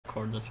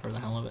record this for the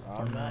hell of it.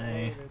 For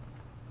my...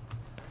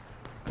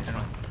 I don't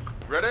know.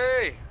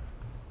 Ready?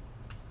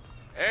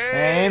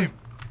 Aim!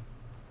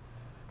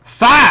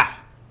 Fire!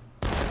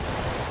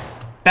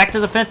 Back to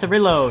the fence and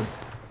reload.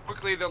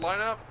 Quickly, the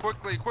lineup.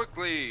 Quickly,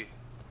 quickly.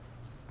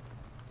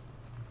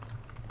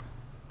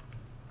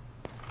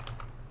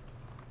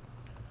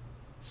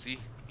 See,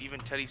 even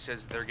Teddy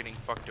says they're getting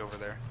fucked over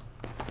there.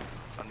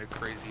 Under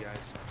crazy eyes.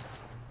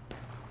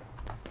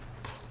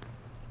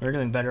 We're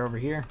doing better over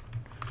here.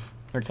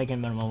 We're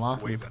taking minimal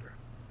losses. Way better.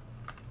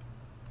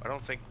 I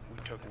don't think we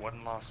took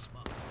one loss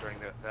during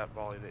that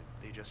volley that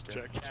they just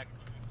did.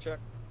 Check.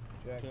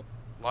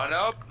 Line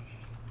up.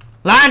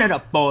 Line it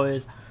up,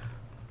 boys.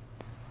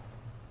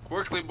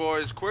 Quickly,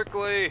 boys,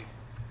 quickly.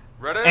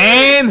 Ready?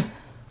 Aim!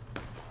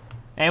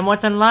 Aim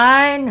what's in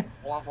line?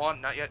 Hold on,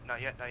 not yet, not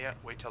yet, not yet.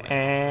 Wait till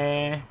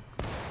And...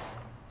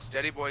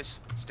 Steady, boys.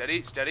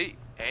 Steady, steady.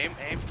 Aim,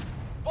 aim.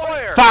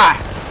 Fire! Fire!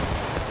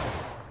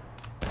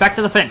 Back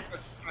to the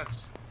fence. How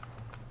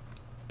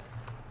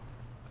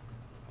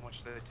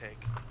much did it take?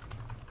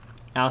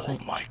 Allison.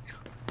 Oh my.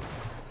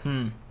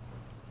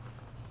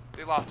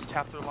 They lost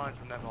half their line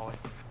from that volley.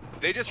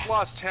 They just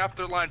lost half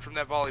their line from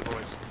that volley,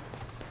 boys.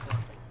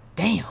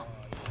 Damn.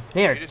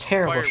 They are just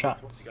terrible fired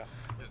shots. what we got.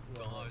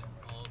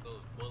 All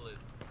those bullets,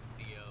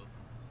 CO.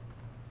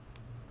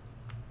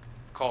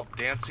 It's called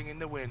dancing in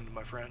the wind,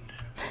 my friend.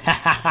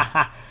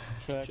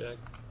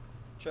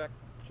 Check.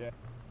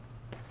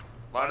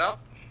 Line up.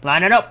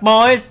 Line it up,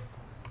 boys.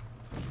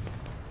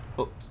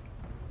 Oops.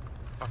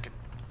 Fucking.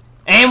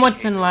 Aim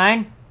what's in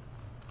line.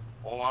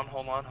 Hold on,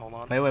 hold on, hold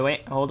on.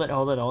 Wait. Hold it.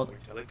 Wait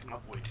till they come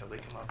up, wait till they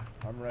come up.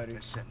 I'm ready.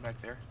 They're sitting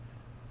back there.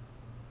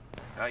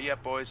 Not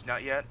yet, boys,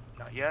 not yet,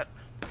 not yet.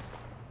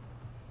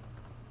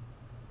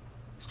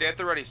 Stay at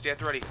the ready, stay at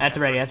the ready. At the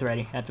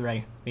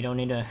ready. We don't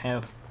need to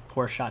have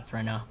poor shots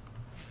right now.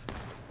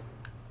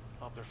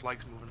 Oh, their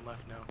flag's moving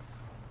left now.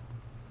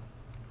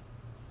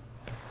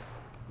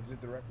 Is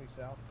it directly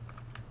south?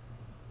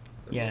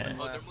 Yeah.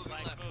 Oh, they're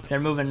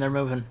moving left. They're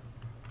moving.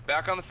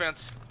 Back on the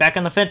fence. Back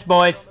on the fence,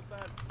 boys.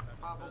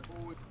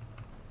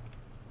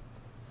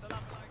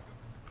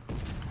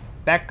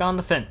 Back on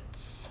the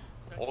fence.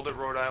 Hold it,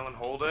 Rhode Island,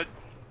 hold it.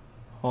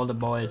 Hold it,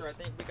 boys. Sir, I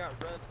think we got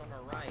rebs on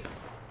our right.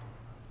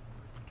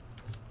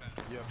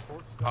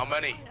 How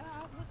many?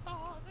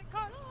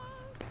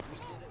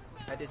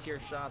 I just hear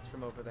shots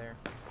from over there.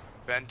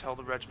 Ben, tell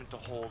the regiment to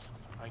hold.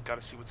 I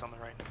gotta see what's on the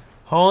right.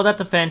 Hold at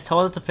the fence.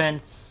 Hold at the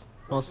fence.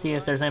 We'll see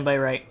if there's anybody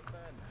right.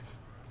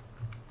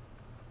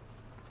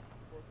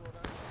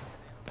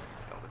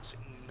 No, that's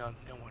no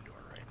one to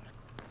our right.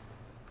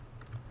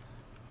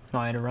 No,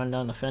 I had to run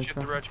down the fence. Shift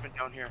the regiment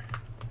down here.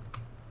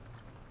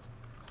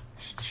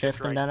 Shift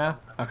them right. down now?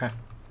 Okay.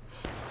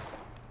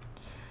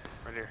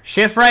 Right here.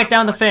 Shift right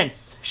down the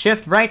fence.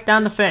 Shift right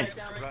down the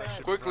fence.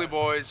 Quickly,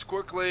 boys,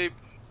 quickly.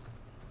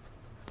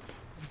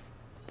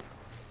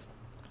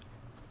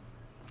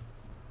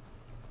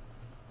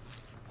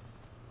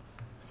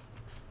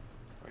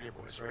 Right here,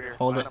 boys, right here.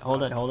 Hold Line it, up,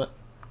 hold line it, up. hold it.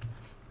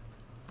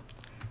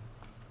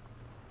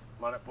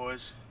 Line up,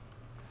 boys.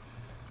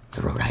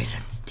 The Rhode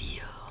Island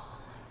Steel.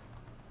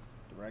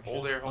 Direction?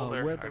 Hold there, hold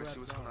there. where I the gotta see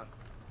rebs what's are. going on.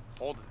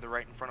 Hold it, they're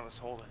right in front of us,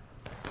 hold it.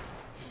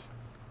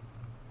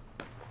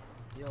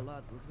 Yo,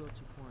 lads, let's go to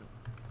point.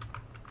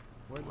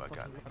 Where Ooh, the I got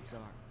fucking me. rebs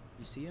are?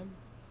 You see him?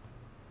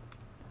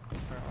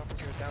 Our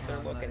officer's down there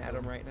looking at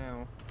him right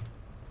now.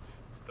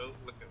 Don't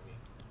look at me.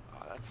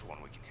 Oh, that's the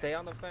one we can Stay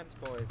on the fence,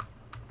 boys.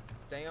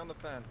 Stay on the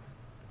fence.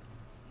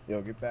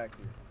 Yo, get back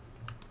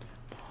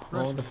here.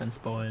 Hold the fence,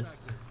 boys.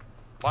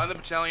 Line the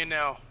battalion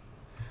now.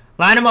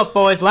 Line them up,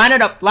 boys. Line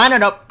it up. Line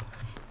it up.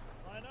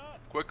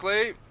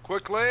 Quickly,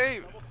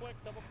 quickly.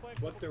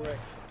 What direction?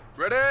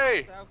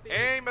 Ready. Southeast.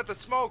 Aim at the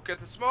smoke,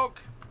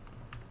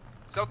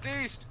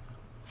 Southeast.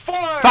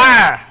 Fire!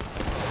 Fire!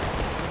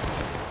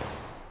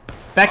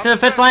 Back to the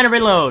fence line and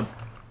reload.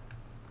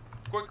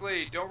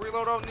 Quickly, don't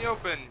reload out in the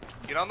open.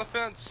 Get on the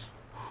fence.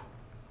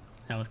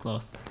 That was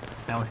close.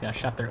 I almost got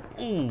shot there.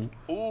 Ooh.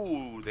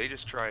 Ooh, they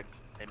just tried.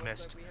 They Looks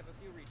missed. like we have a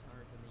few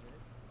retards in the unit.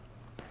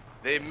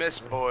 They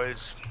missed,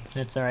 boys.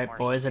 It's alright,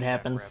 boys. It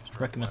happens.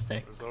 Rookie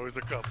mistake. There's always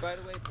a couple. By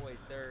the way,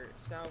 boys, they're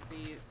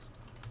southeast,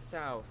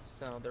 south,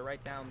 so they're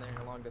right down there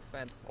along the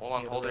fence. Hold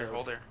on, near the hold there, road.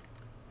 hold there.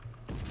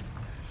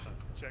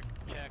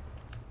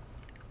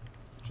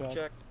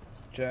 Check.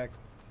 Check.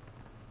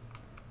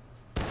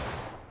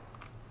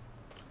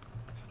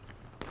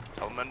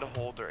 Tell the men to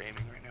hold. They're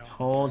aiming right now.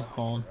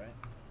 Hold.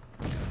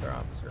 That's our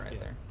officer right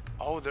there.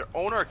 Oh, their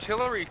own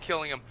artillery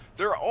killing them.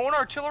 Their own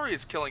artillery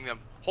is killing them.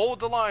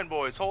 Hold the line,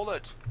 boys. Hold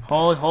it.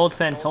 Hold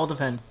fence. Hold the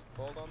fence.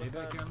 Hold on the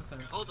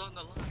fence. Hold on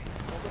the line.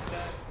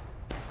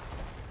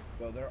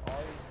 So they're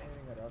already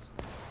aiming at us.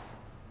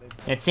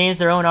 It seems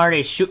their own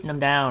already shooting them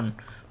down.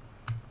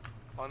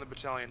 On the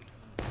battalion.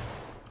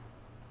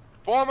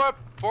 Form up.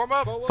 Form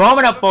up. Forward. Foam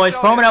it up, boys.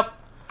 Foam it up.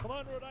 Come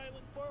on, Rhode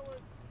Island, forward!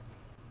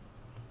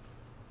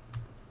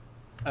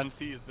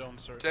 NC is zone,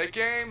 sir. Take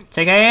aim.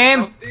 Take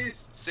aim.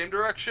 Southeast. Same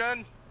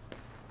direction.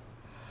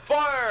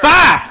 Fire.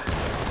 Fire!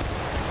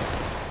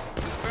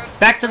 To the fence,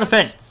 Back to the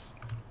fence.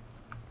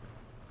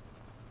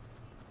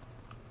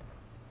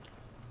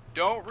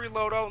 Don't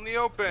reload out in the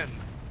open.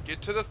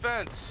 Get to the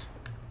fence.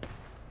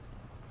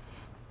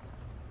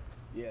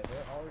 Yeah,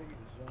 they're already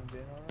zoned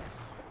in on us,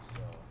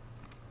 so.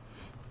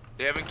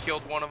 They haven't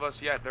killed one of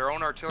us yet. Their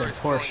own They're artillery's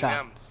poor killing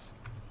them. shots.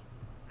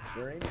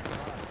 They're aiming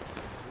high.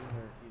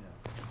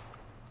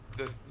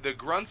 The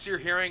grunts you're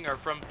hearing are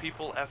from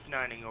people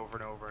F9ing over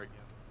and over again.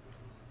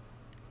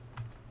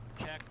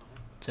 Check.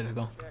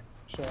 Typical. Check.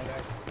 Showing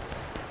that.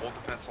 Hold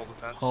defense, hold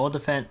defense. Hold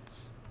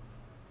defense.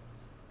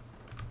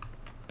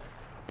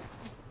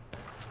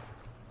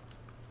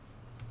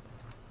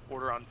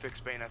 Order on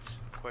fixed bayonets.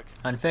 Quick.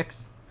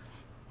 Unfix.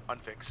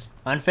 Unfix.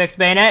 Unfix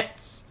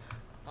bayonets.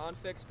 On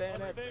fixed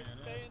bayonets.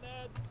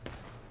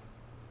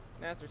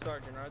 Master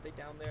Sergeant, are they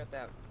down there at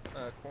that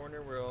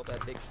corner where all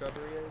that big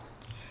shrubbery is?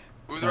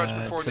 Move the rest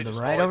of the force. To the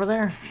right over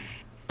there?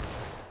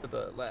 To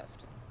the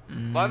left.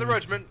 Line the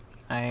regiment.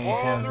 I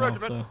Form have the no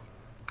regiment. clue.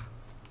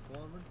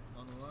 Forward,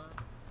 on the line.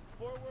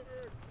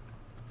 Forward.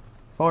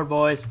 Forward,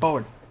 boys.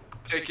 Forward.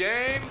 Take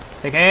aim.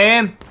 Take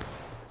aim.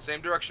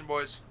 Same direction,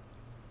 boys.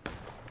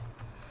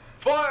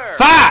 Fire!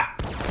 Fire!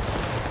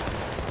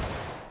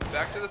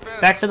 Back to the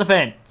fence. Back to the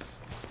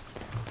fence.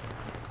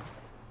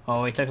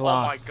 Oh, we took a Oh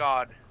loss. my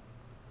god.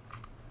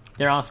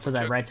 They're off to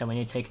that Took right side. We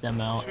need to take them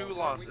out. 2 We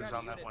losses got a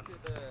on that unit one. to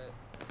the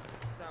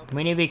south-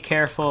 We need to be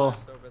careful.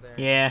 west over there.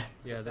 Yeah.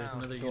 Yeah, The there's south.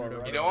 another To unit our over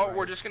right. You there. know what?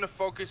 We're just gonna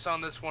focus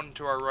on this one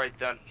to our right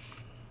then.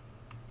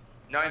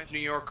 9th New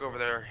York over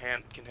there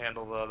can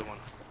handle the other one.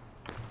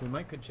 We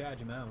might could charge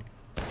him out.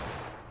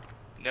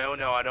 No,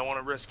 I don't want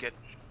to risk it.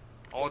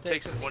 All it We'll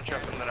takes take is the one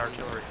shot from that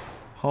artillery.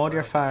 Hold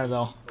your fire,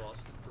 though.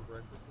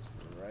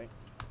 Right?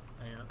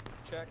 Yeah.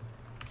 Check.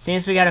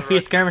 Seems we got a few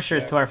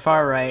skirmishers to our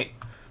far right.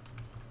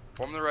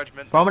 Form the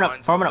regiment. Forming up,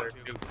 Lines forming over up.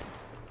 there,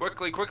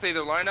 too. Quickly,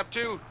 they're lined up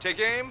too. Take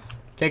aim.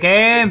 Take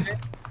aim.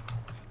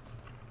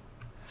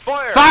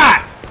 Fire!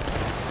 Fire!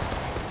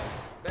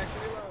 Back to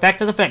reload. Back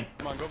to the fence.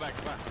 Come on, go back,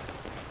 go back.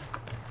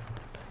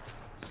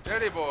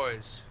 Steady,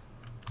 boys.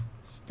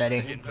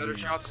 Steady. Getting better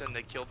shots in.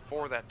 They killed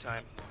 4 that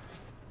time.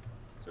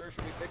 Sir,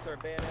 should we fix our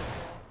bayonets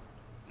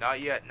now? Not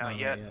yet, not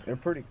yet. They're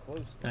pretty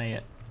close. Not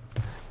yet.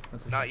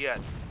 That's Not yet.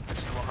 They're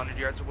still 100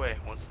 yards away.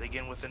 Once they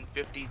get within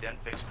 50, then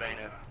fix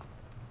bayonet.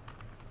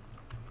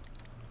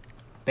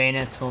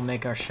 Bayonets will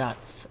make our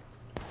shots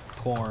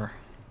poor.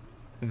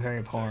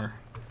 Very poor.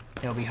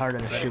 It'll be harder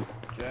to shoot.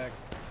 Jack.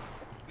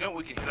 No,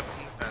 we can hit up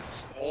from the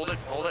fence. Hold it,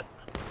 hold it.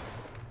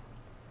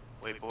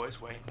 Wait,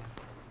 boys, wait.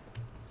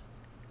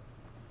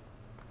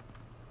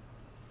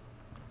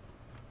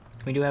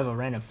 We do have a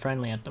random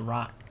friendly at the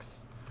rocks.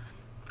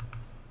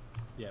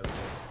 Yeah, we do.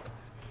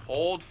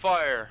 Hold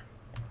fire.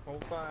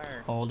 Hold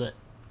fire. Hold it.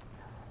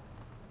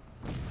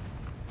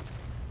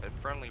 That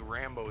friendly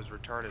Rambo is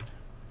retarded.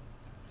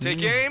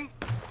 Take aim.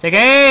 Take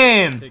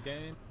aim! Take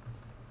aim.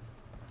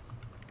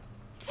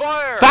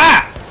 Fire!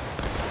 Fire!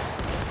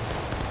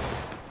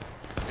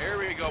 There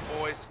we go,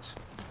 boys.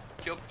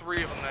 Killed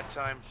 3 of them that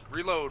time.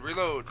 Reload,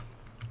 reload.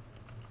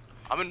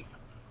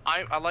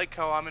 I like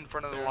how I'm in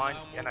front of the They're line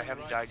now and I moving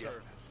haven't right, died yet.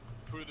 sir.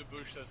 Through the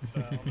bushes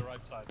on the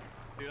right side.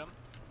 See them?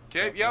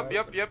 Okay, yep.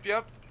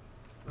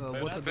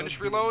 What Finish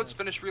reloads,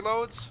 finish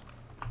reloads.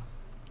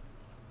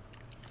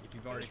 If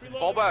you've already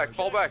Fall back,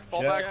 fall back.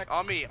 Check.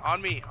 On me.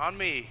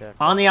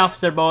 On the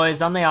officer,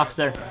 boys. On the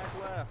officer.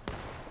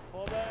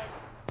 Fall back left.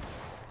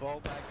 fall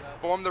back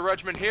up. Form the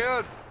regiment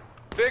here.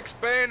 Fix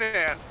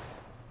bayonet.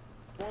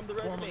 Form the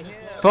regiment here.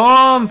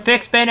 Form!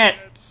 Fix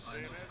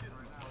bayonets!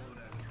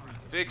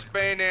 Fix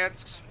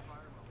bayonets.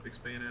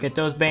 Get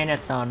those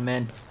bayonets on,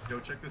 man. Yo,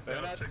 check this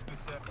out. Check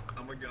this out.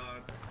 Oh my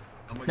god.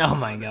 Oh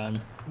my god.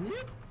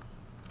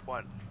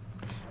 What?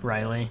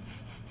 Riley.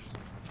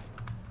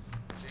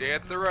 Stay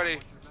at the ready.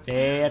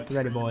 Stay at the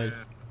ready, boys.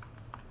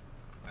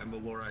 I'm the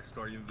Lorax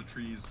guardian of the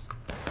trees.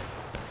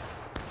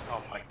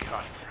 Oh my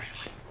god,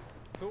 Riley.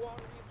 Who are you,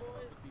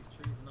 boys? These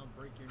trees and I'll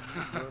break your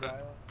Rhode knees.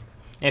 Island.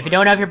 If you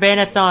don't have your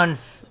bayonets on,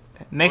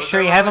 make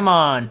sure you have them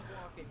on.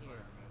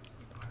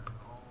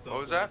 What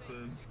was that?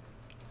 Son.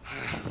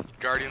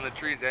 Guardian of the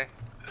trees, eh?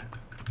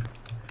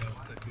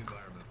 Protect the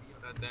environment.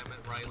 God damn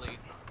it, Riley.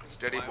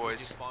 Steady, Why would you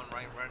boys. spawn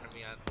right in front of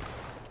me at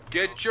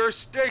Get your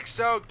sticks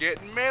out.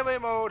 Get in melee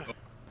mode.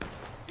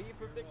 V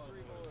for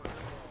victory, boys.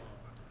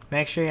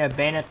 Make sure you have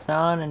bayonets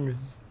on and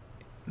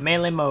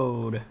melee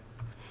mode.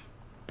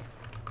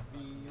 V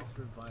is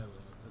for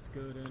violence. That's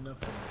good enough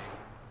for me.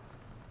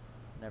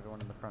 And everyone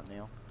in the front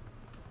kneel.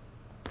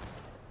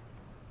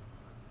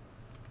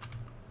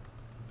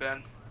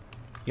 Ben,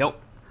 Yup.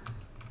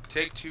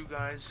 take 2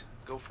 guys.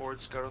 Go forward,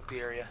 scout out the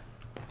area.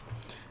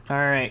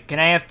 Alright, can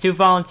I have 2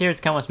 volunteers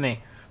come with me?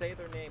 Say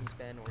their names,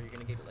 Ben, or you're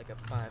gonna get like a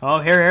 5. Oh,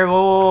 here, whoa,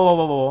 whoa,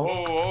 whoa,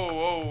 whoa,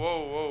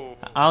 whoa. Whoa.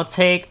 I'll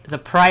take the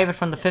private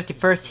from the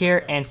 51st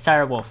here and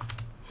Direwolf.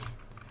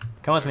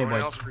 Come with me,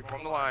 Everyone boys. else,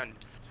 reform the line.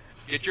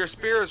 Get your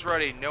spears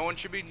ready. No one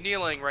should be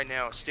kneeling right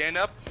now. Stand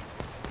up.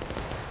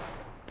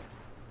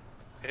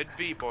 Hit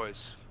V,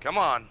 boys. Come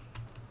on.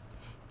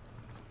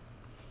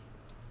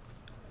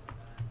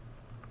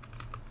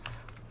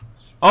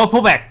 Oh,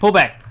 pull back, pull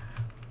back.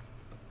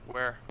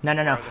 Where? No,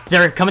 no, no. Where are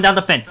They're coming down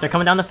the fence. They're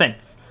coming down the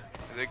fence.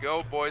 they they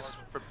go, boys.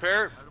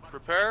 Prepare.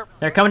 Prepare.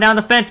 They're coming down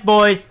the fence,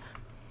 boys.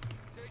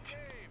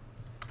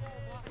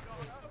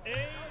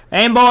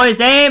 Aim, boys,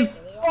 aim!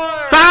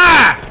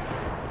 Fire!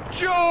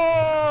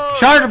 Charge!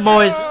 Charge,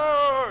 boys!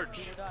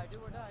 Charge!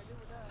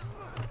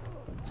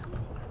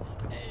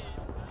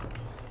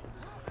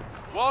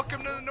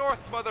 Welcome to the north,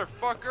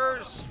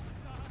 motherfuckers!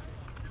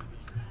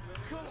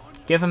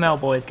 Give him hell,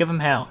 boys, give him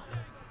hell.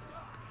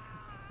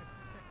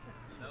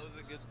 That was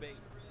a good bait.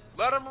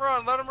 Let them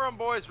run,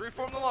 boys.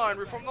 Reform the line,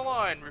 reform the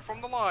line,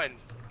 reform the line.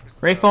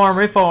 Reform,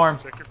 reform.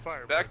 Check your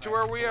fire. Back to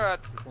where we are at.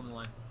 Reform the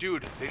line.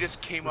 Dude, they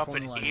just came up Reform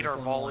and the line, ate our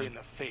reform the volley line. in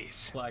the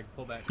face. Flag,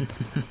 pull back.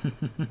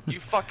 You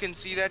fucking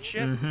see that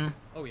shit? Mm-hmm.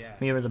 Oh yeah.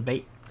 We were the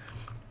bait.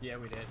 Yeah,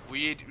 we did.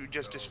 We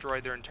just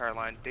destroyed their entire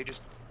line. They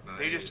just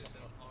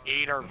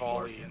ate our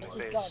volley in the I just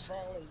face. got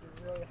volleyed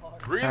really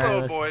hard.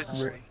 Reload, Alright,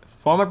 boys.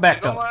 Form it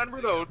back Single up. line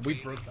reload. We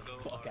broke the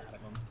fuck out of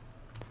them.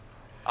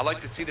 I'd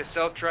like to see the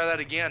South try that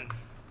again.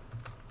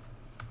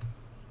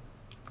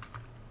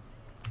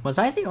 Was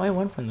I the only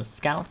one from the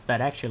scouts that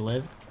actually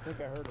lived? I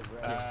think I heard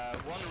a rat.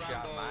 One Shot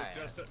Rambo my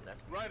just ass.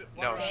 That's right.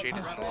 No, one Shade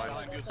Rambo is behind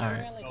fine. you. That's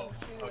Alright. friendly, don't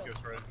shoot Okay, him.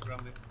 sorry.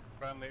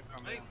 Friendly.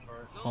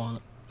 Hold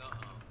on.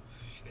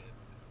 Shit.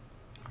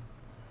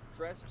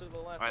 Dress to the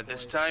left. Alright,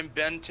 this boys. time,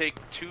 Ben, take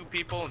 2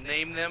 people,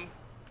 name them,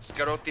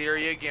 scout out the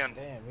area again.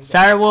 Damn, we got-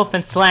 Direwolf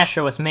and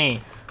Slasher with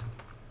me.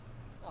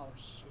 Oh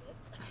shit.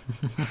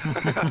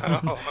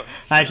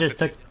 I just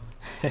took.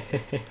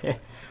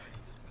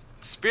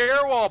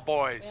 Spear wall, Hey, I'm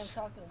boys.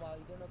 talking while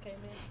you doing okay,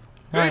 man?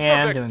 Oh Good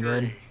yeah, for I'm doing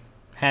good. victory.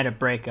 Had a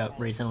breakup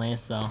recently,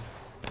 so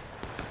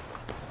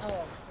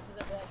Oh, is it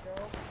that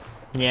girl?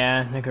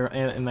 yeah, the girl,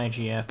 my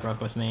GF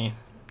broke with me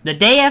the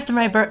day after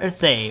my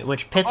birthday,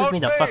 which pisses me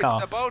the fuck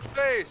off. About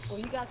face. Well,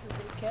 you guys were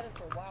together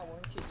for a while,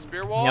 weren't you?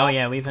 Spear wall. Oh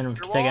yeah, we've been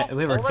Spear wall.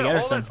 we were Hold it, together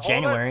hold since it, hold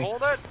January. It,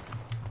 hold it.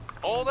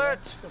 Hold it.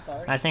 So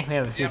sorry. I think we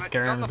have a few Damn it,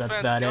 get on skirms. the That's fence,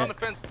 about get on the it.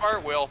 fence.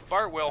 Fart will.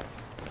 Fart will.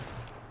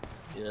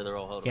 Yeah, they're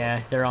all huddled.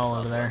 Yeah, they're all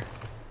over there.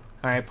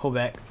 All right, pull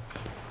back.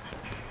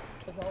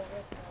 There's a whole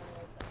regiment on the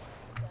other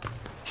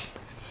side.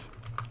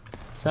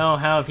 So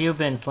how have you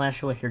been,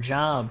 Slasher, with your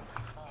job?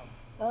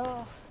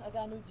 Oh, I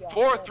got a new job.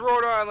 4th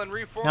Rhode Island,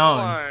 reform the No,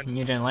 line.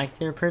 you didn't like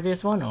your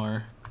previous one,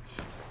 or?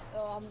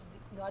 Oh,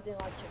 no, I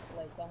didn't like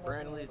Chick-fil-A, so I'm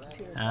working on the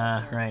computer Ah,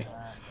 software, right.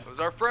 so- Those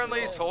are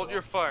friendlies. Hold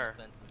your fire.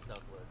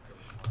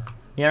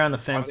 Yeah, on the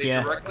Are fence. they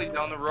Yeah. directly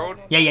down the road?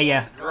 Yeah.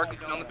 Directly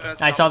down the fence.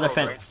 I down saw the road,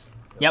 right? fence.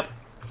 Yep.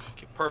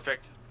 Okay,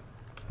 perfect.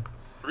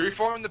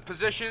 Reform the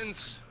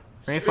positions.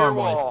 Reform, Spear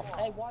boys. wall.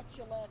 Hey, watch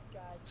your left,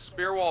 guys.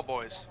 Spear wall,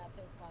 boys. Down that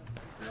fence line,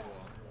 too.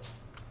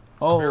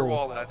 Spear Oh.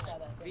 wall, lads.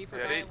 Outside that V fence for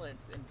line. Ready?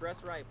 violence and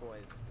dress right,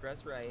 boys.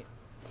 Dress right.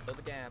 Fill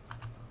the gaps.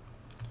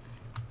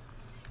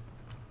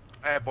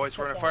 Alright, boys,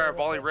 we're gonna fire a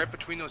volley right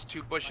between those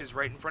 2 bushes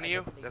right in front of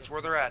you. That's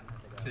where they're at.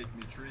 Take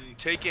me tree.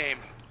 Take aim.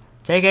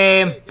 Take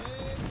aim.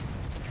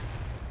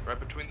 Right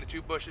between the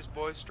 2 bushes,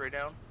 boys. Straight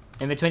down.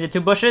 In between the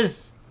 2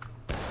 bushes.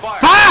 Fire!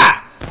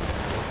 Fire!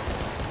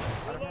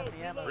 I don't have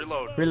any ammo.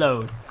 Reload.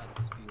 Reload.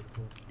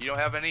 You don't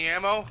have any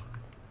ammo?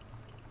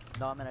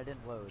 No, I mean I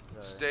didn't load.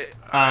 Sorry. Stay.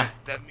 Ah. Alright,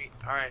 that me.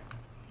 Alright.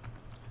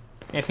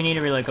 If you need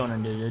to reload, go on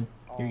and do it.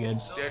 You're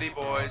good. Steady,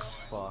 boys.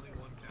 Fuck.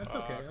 That's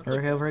okay. That's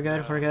We're good. We're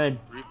good. We're good.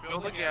 Refill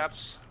the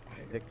gaps.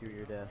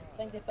 Victory or death. I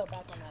think they fell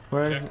back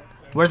on that.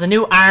 We're the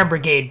new Iron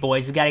Brigade,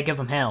 boys. We gotta give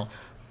them hell.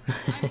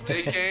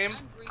 Take aim.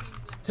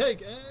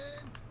 Take aim.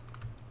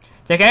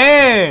 Take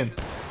aim.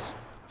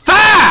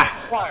 Fire!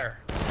 Fire.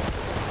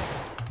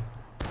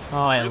 Oh,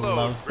 I Reload,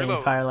 love saying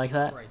reload. fire like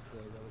that. Christ,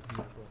 boys, that was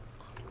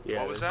beautiful.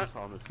 What was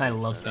that? I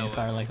love saying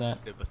fire like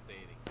that. Devastating.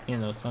 You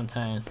know,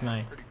 sometimes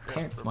my Pretty crisp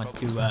parents for want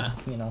public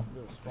to, you know.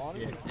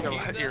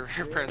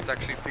 Your parents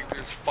actually think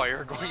there's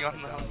fire going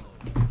on now.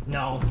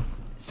 No.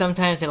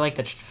 Sometimes they like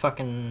to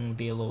fucking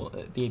be a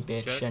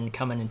bitch Check. and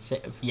come in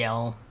and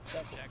yell.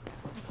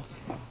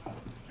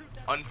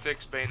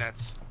 Unfixed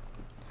bayonets.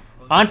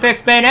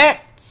 Unfixed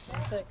bayonets!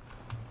 Fixed.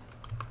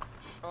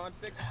 On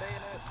fixed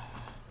bayonets.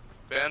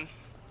 Ben,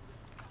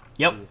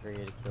 Yep. He was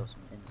ready to kill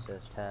some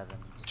incest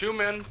taverns. 2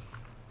 men.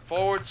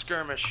 Forward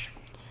skirmish.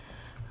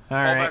 Fall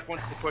Alright. back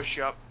once they push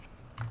you up.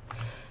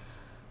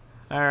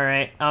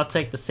 Alright, I'll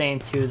take the same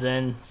 2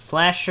 then.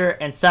 Slasher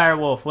and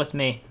Direwolf with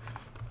me.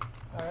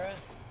 Alright.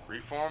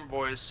 Reform,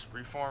 boys.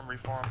 Reform.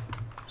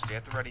 Stay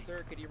at the ready.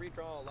 Sir, could you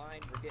redraw a line?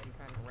 We're getting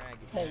kind of ragged.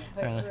 Hey,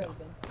 Alright, let's ready, go.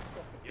 Ben. So,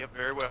 Yep,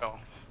 very well.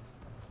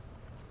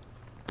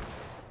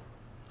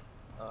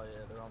 Oh yeah,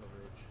 they're on the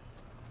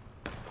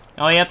ridge.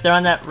 Oh, yep, they're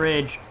on that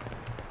ridge.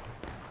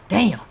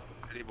 Damn!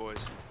 Ready, boys.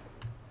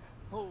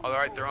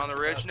 Alright, they're on the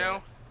ridge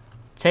now.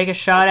 Take a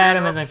shot at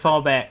him and then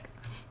fall back.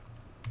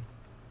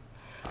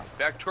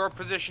 Back to our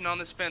position on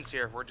this fence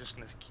here. We're just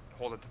gonna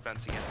hold at the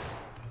fence again.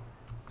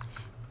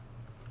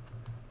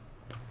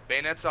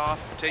 Bayonets off.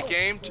 Take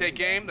aim. Take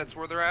aim. That's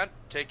where they're at.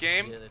 Take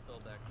aim. Yeah, they fell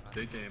back.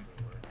 Take aim.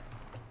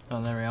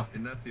 Oh, there we go.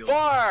 In that field.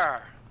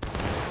 Fire!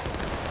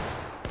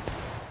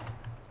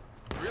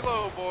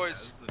 Reload,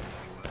 boys. That's an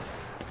easy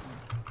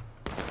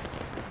one.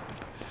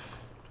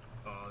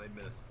 Oh,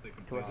 they missed. They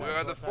completely We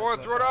are the missed.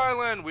 4th Rhode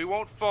Island. We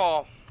won't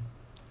fall.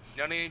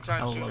 Not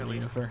anytime I soon, love at the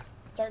least. Unifer.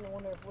 Starting to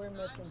wonder if we're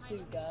missing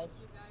two,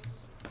 guys.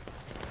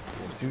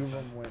 Two of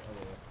them went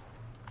away.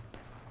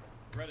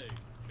 Ready.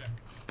 Check.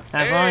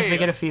 As long as we Hey!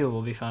 get a few,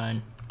 we'll be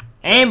fine.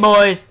 Aim,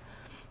 boys!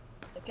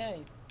 Okay.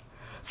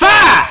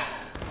 Fire!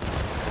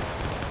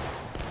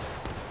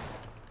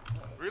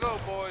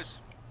 Reload, boys.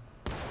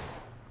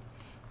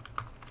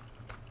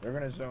 They're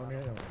gonna zone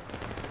in.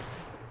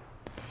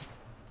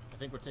 I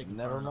think we're taking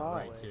Never fire on the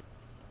mind. right too.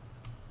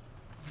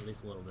 At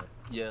least a little bit.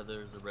 Yeah,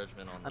 there's a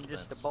regiment on the I'm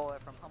fence. just a boy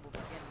from humble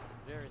beginnings,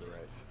 To Jersey. the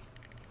right.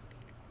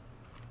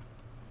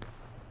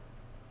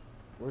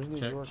 Where's New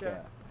Check. York Check.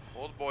 at?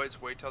 Hold, boys.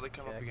 Wait till they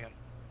come up Okay. again.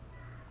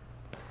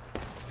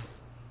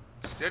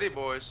 Steady,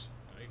 boys.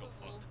 There you go,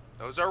 fucked.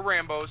 Those are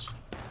Rambos.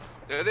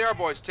 There they are,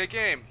 boys. Take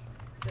aim.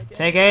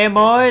 Take aim,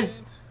 boys!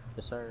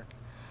 Yes, sir.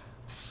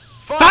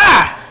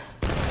 Fire!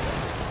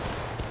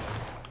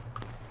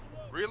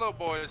 Reload,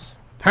 boys.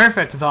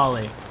 Perfect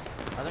volley.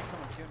 I think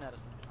someone's shooting at us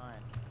from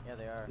behind. Yeah,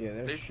 they are. Yeah,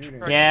 they're They shooting.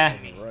 tried Yeah. to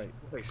hit me.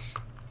 Right. Boys.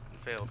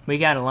 Failed. We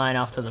got a line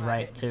off to the We're not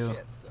right, hitting too.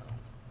 shit, so.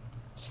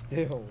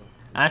 Still.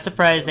 I'm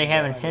surprised they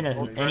haven't hit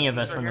any of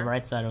us from the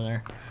right side over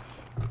there.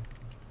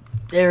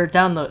 They're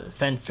down the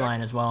fence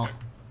line as well.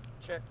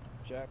 Check.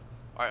 Check.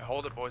 All right,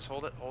 hold it, boys.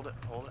 Hold it. Hold it.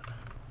 Hold it.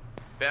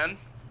 Ben,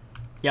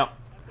 Yep.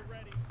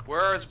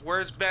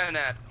 where's Ben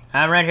at?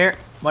 I'm right here.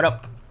 What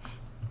up?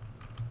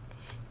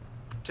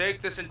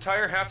 Take this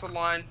entire half of the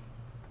line,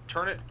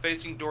 turn it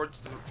facing towards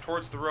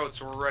the road,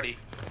 so we're ready.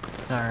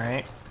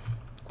 Alright.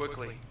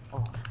 Quickly.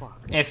 Oh fuck.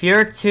 If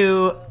you're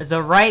to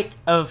the right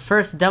of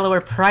 1st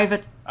Delaware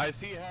Private I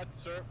see head,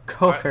 sir.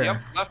 Coker. Yep.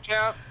 Left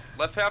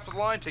half of the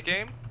line. Take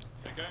aim.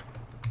 Okay.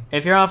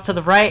 If you're off to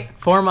the right,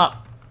 form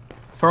up.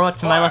 Form up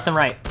to my Fire. left and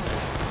right.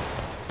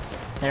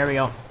 There we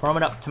go. Form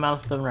it up to my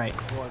left and right.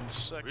 1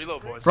 second.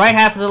 Reload, boys. Right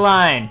half of the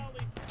line.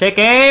 Take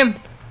aim.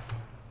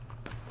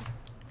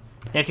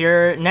 If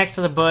you're next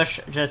to the bush,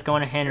 just go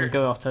on ahead and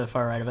go off to the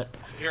far right of it.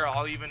 Here,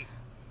 I'll even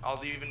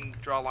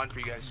draw a line for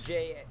you guys.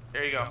 J.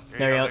 There you go.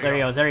 There you go. There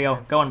you go. There you go.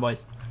 Go on,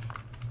 boys.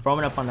 Form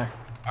it up on there.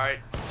 All right,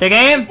 Take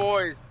aim.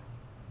 boys.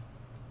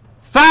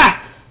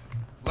 Fire.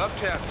 Left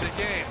half.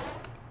 Take aim.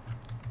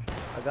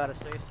 I gotta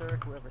say, sir,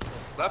 whoever says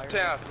Left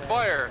fire, half, is bad,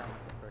 fire. down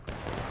with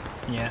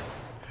the Yeah.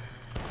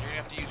 You're gonna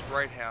have to use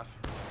right half.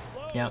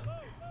 Yep.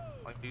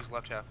 Like use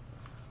left half.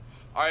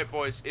 All right,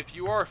 boys. If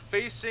you are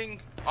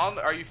facing on,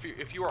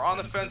 if you are on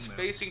the fence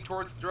facing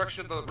towards the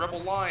direction of the rebel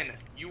line,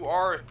 you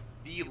are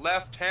the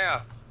left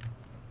half.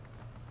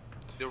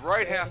 The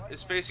right half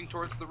is facing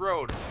towards the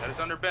road. That is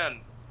under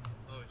Ben.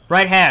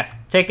 Right half.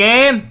 Take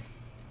aim.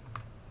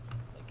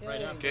 Okay.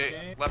 Right up.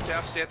 Okay. Left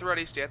half. Stay at the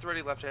ready. Stay at the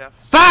ready. Left half.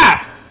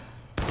 Fire.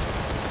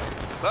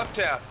 Left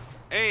half.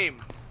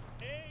 Aim.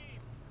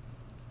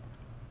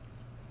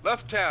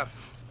 Left half.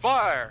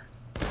 Fire.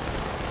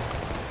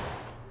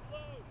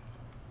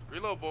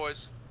 Reload,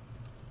 boys.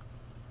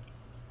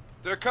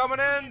 They're coming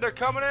in. They're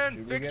coming in.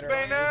 Should we Fix get our-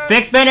 bayonets.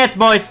 Fix bayonets,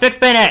 boys. Fix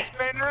bayonets.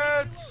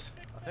 Bayonets.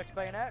 Fixed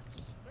bayonets.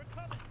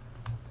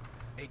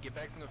 Hey, get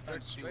back from the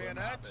fence.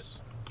 Bayonets.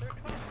 Right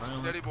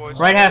on Steady, boys.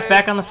 Right half Steady.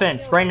 back on the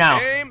fence. Right now.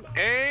 Aim. Back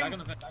Aim. on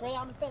the fence. Right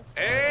on the fence.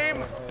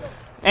 Aim.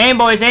 Aim,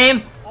 boys.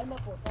 Aim. Light him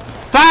up, boys. Light him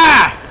up.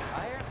 Fire.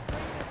 Fire.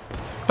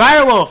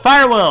 Fire will.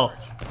 Fire will.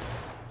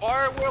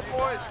 Fire wheel,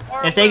 boys.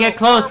 Fire If they wheel, get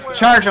close, fire wheel.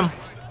 charge them.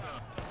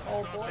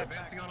 Oh, boys.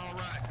 Advancing on all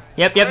right.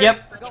 Yep, yep, yep.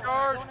 Raise the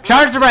Charge.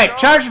 Charge the right.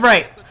 Charge the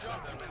right.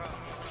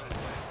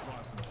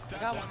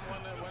 Stop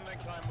when they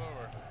climb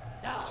over.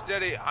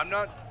 Steady. I'm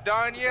not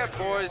dying yet,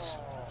 boys.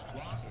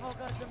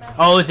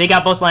 Oh, they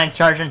got both lines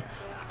charging.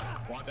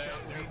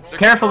 They're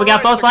Careful, we coming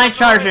got right, both they're lines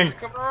coming right, charging. they're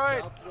coming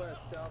right.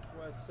 Southwest,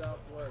 southwest,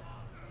 southwest.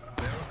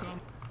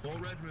 Welcome. Full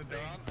regiment,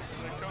 baby.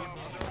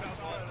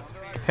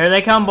 Here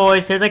they come,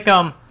 boys. Here they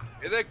come.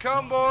 Here they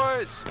come,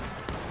 boys.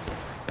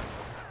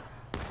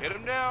 Hit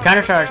them down.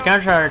 Counter charge. hit 'em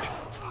down. Counter charge.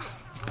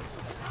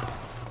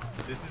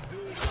 This is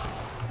good.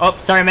 Oh,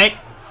 sorry, mate.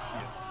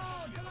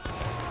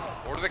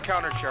 Order the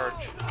counter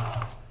charge.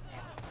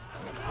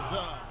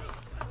 Huzzah.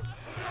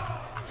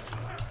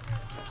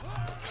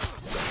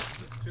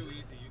 It's too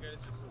easy. You guys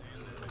just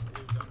stand there like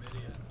two dumb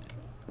idiots.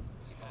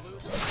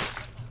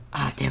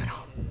 Ah, damn it.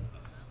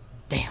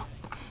 Damn.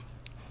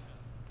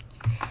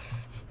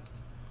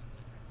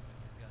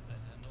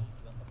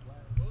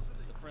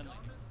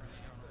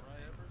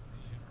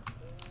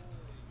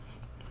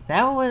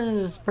 That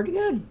was pretty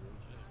good.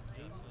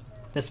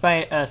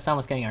 Despite us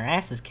almost getting our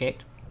asses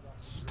kicked.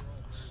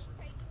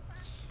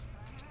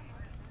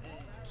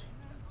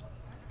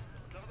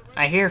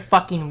 I hear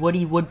fucking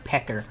Woody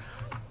Woodpecker.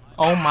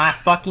 Oh my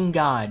fucking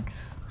god.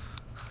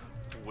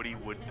 Woody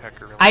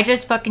Woodpecker. I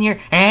just fucking hear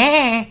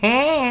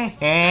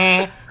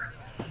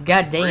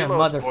God damn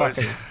Reloads, boys.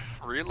 motherfuckers.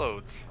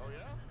 Reloads.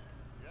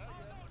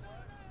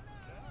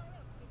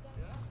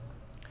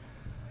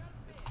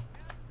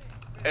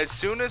 As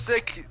soon as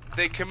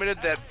they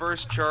committed that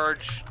first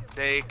charge,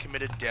 they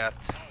committed death.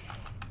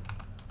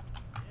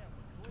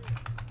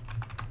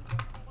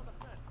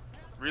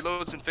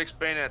 Reloads and fixed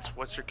bayonets.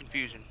 What's your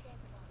confusion?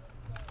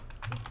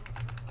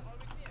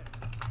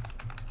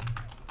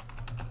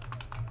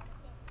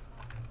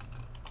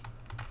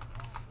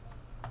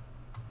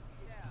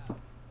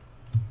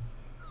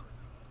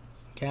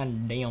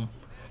 God damn.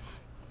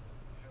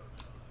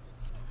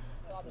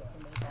 God, there's so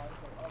many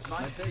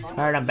bodies.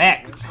 Alright, I'm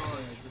back.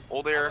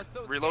 Hold there.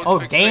 Reload. Oh,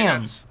 fix damn.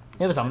 bayonets.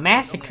 It was a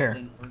massacre.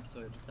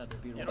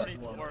 You don't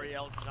need to worry,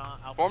 I'll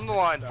Form the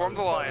line. Form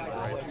the line.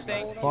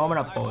 Forming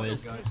up,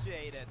 boys.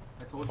 appreciate it.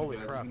 Holy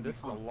crap, this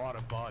is a lot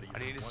of bodies. I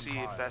need to see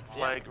if that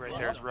flag right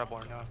there is rebel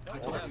or not.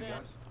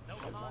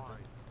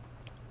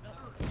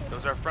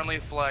 Those are friendly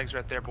flags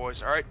right there,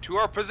 boys. All right, to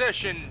our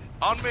position.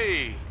 On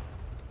me.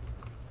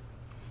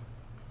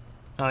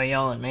 Oh,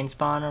 y'all at main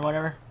spawn or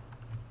whatever?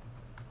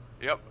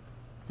 Yep.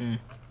 Hmm.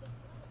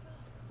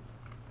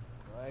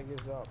 Flag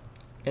is up.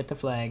 Get the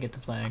flag, get the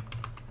flag.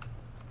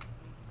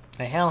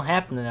 The hell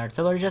happened? The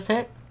artillery just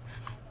hit?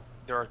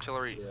 Their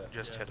artillery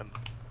just hit them.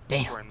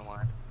 Damn. We're in the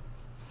line.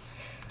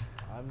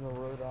 I'm the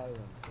Rhode Island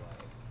flag.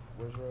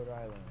 Where's Rhode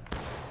Island at?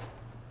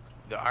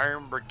 The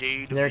Iron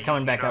Brigade. They're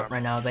coming back up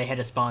right now. They hit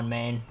a spawn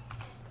main.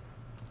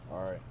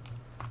 Alright.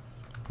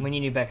 We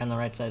need you back on the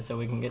right side so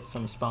we can get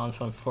some spawns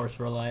from 4th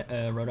Rhode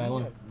Island. We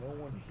have no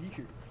one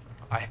here.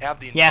 I have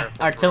the entire Yeah,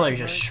 fourth artillery row.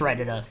 just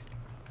shredded us.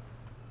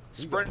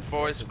 Sprint,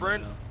 boys,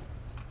 sprint.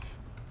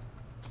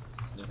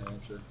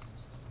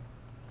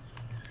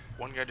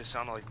 One guy just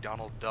sounded like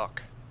Donald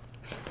Duck.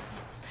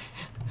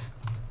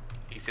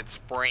 He said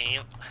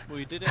sprint.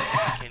 We did it.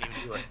 I can't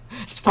even do it.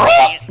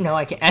 Sprint! No,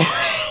 I can't.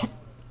 I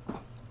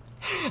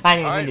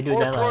didn't Alright, mean to do 4th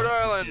that. Rhode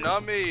loud. Island,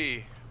 not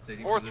me.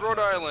 4th Rhode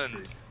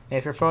Island.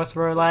 If you're 4th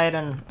Rhode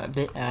Island, a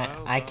bit,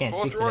 I can't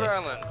 4th speak Rhode today.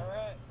 Island.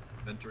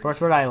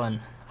 4th Rhode Island.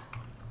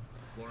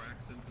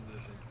 Lorax in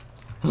position.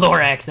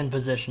 Lorax in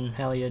position.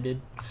 Hell yeah,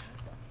 dude.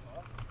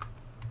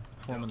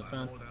 Forming the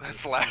fence.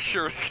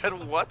 Slasher said,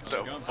 what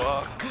the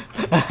fuck?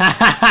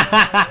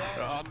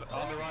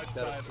 On the right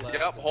side.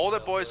 Yep, hold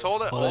it, boys,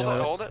 hold it, Hold it, hold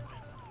it, hold it.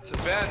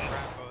 Ben,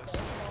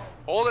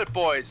 hold it,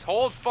 boys,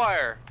 hold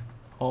fire.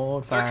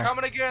 Hold They're fire.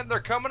 coming again, they're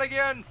coming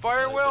again.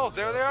 Fire will,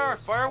 there they are.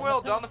 Fire will,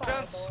 down the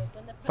fence.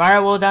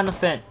 Firewall down the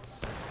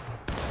fence.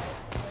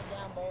 Straight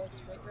down, boys.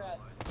 Straight right.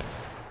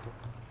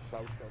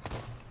 South,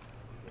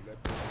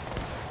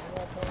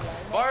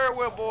 Fire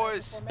will,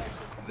 boys.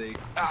 They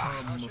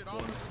Ah. come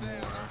once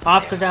more.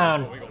 Ops are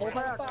down. Hold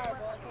fire, boys.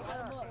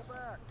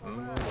 Hold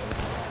them up.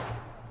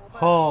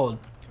 Hold.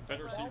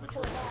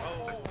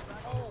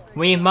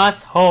 We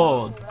must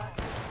hold.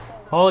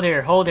 Hold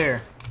here, hold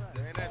here.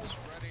 Bayonets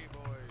ready,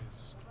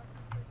 boys.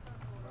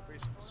 Might be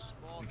some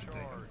small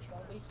charge.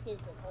 Don't be stupid.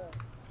 Hold.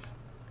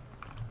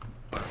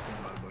 Fire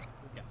from my bush.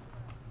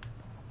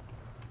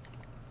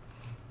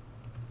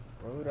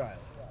 Rhode Island.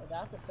 Yeah,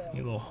 that's a fail.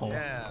 You will hold.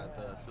 Yeah,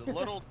 the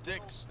little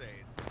dick state.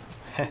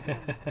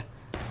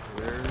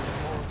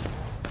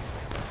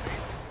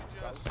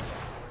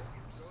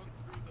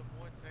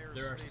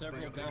 There are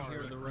several down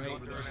here to the right.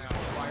 Just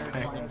fire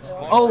down them.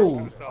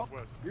 Oh!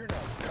 Southwest. You're not.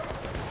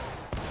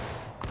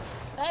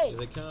 Hey! Here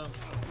they come.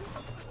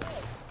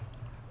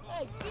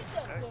 Hey, get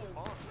that dude!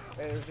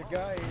 Hey, there's a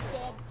guy He's here.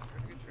 dead.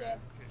 He's dead.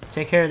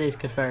 Take care of these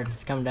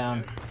Confederates. Come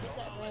down. Get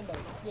that Rambo.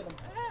 Get him.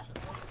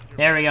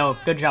 There we go.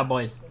 Good job,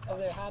 boys.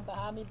 Over there, hide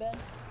behind me, Ben.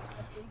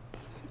 Let's see.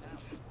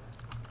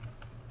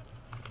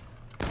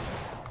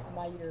 Am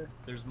I your,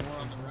 There's more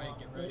on the right.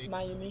 Get ready. am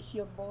I your knee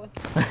shield boy?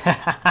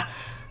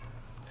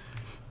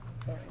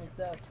 Apparently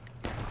so.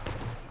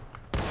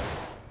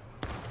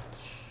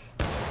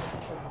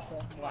 Show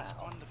yourself. Come on, Wow.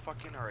 spawn the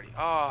fuck in already.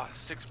 Ah,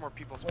 6 more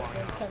people Wait for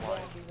spawning. him to come down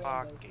and be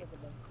Fuck. Rambos. Look at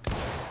them.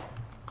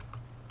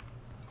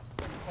 Just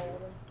gonna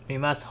hold him. We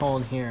must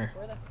hold here.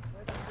 Where the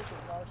frick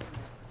is Larson at?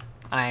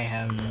 I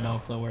have no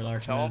clue where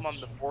Larson Tell him I'm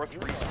is. the 4th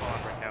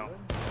respawn right now.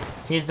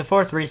 He's the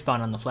 4th respawn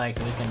on the flag,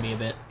 so he's gonna be a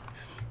bit.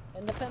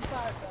 Independent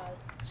fire,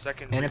 guys.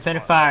 2nd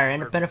Independent respawn. fire,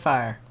 independent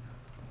fire.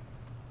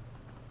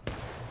 There's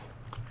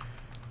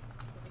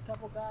a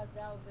couple guys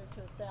out there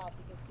to the south.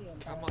 You can see them.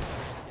 Come on, get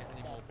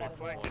any more Hey,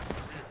 flag.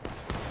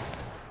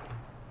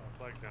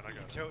 Flag down, I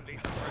got it. Totally.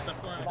 Where's the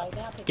flag? Right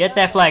now, pick Get it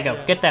that up. flag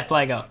up. Get that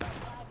flag up. Flag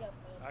up,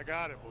 man. I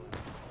got it, boys.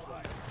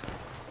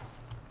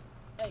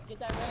 Hey, get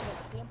that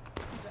Rambo. See him?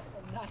 He's got a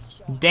nice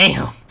shot.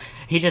 Damn.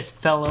 He just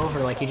fell over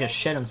like he just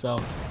shit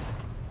himself.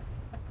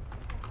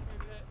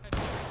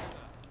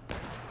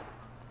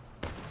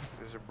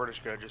 There's a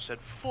British guy just said,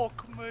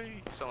 fuck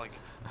me. Sound like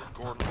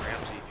Gordon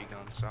Ramsay if he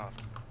gone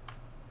soft.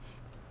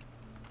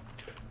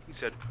 He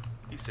said,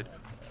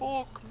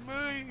 fuck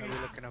me. Are we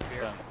looking up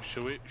here?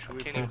 Should we Can't We're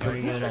even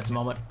pretty good at the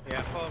moment.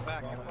 Yeah, fall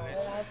back.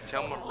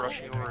 Tell him I'm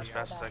rushing over as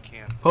fast as I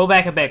can. Pull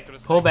back a bit.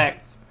 Pull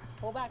back.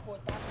 Pull back,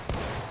 boys. Back.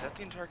 Is that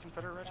the entire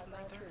Confederate regiment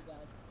right there? True,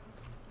 guys.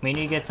 We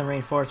need to get some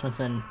reinforcements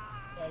in.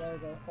 Yeah, there we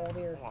go. Hold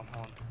here. Hold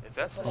on. If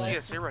that's the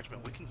Relax. CSA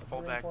regiment, we can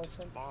fall back to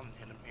Reinforcements. spawn and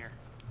hit him here.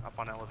 Up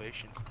on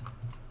elevation.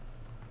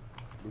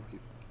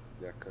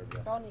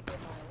 Probably need to get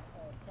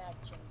my tag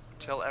changed.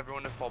 Tell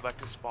everyone to fall back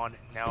to spawn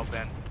now,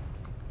 Ben.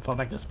 Fall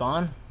back to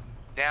spawn.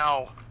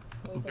 Now!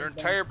 What do you Their think,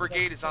 Ben? entire You guys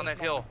brigade is on change that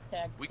my hill.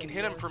 tag We to can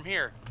hit him yours? from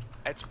here.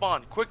 At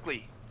spawn,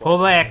 quickly.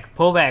 Pull back.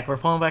 Pull back. We're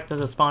pulling back to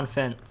the spawn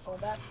fence. Pull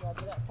back,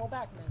 Roger that. Pull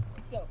back, man.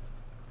 Let's go.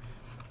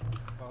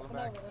 Fall Come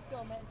back. over. Let's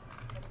go, man.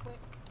 Come quick.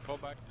 Fall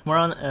back. We're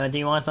on. Do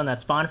you want us on that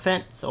spawn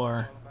fence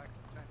or? Fall back.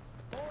 Fence.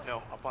 No,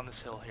 up Up on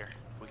this hill here.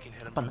 We can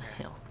hit him Up on the from here.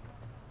 hill.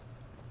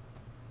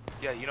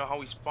 Yeah, you know how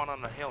we spawn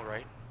on the hill,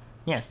 right?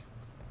 Yes.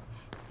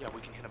 Yeah, we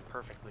can hit him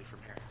perfectly from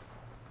here.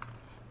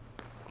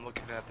 I'm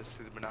looking at this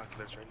through the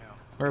binoculars right now.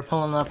 We're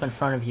pulling up in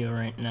front of you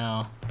right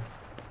now.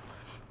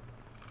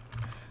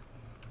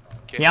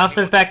 Okay, The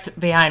officer's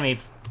behind me.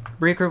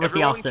 Regroup with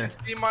the everyone officer.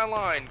 can see my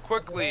line,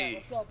 quickly.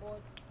 Let's go,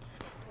 boys.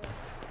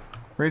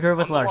 Regroup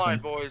with On the line, Larson.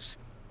 boys. Is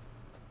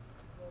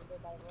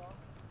everybody wrong?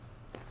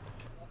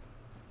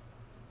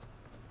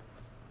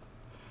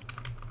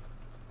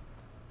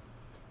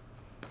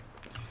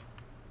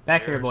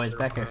 Back here, There's boys. their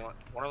Back one here. of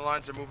the- One of the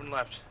lines are moving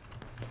left.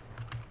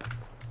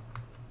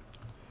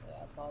 Yeah,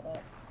 I saw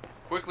that.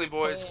 Quickly,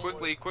 boys. Okay.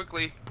 Quickly,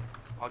 quickly.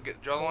 I'll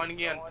draw the line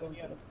again. Go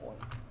to the point.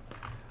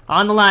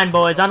 On the line,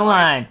 boys. On the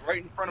line.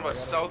 Right in front of us,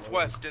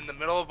 southwest, in the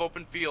middle of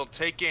open field.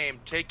 Take aim.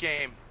 Take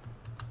aim.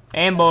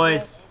 Aim,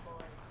 boys.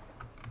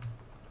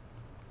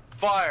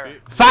 Fire.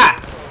 Fire!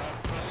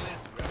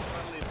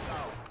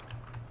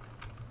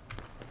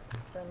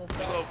 Turn this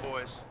Reload, up.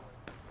 boys.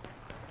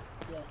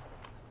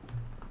 Yes.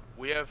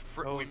 We have.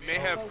 We may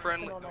have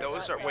friendly. Focusing on that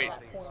Those right are. side Wait. of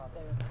that point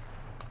there.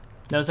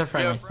 Those are We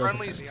friendlies. have Those are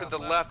friendlies to the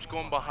left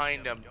going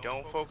behind them.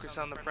 Don't focus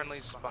on the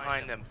friendlies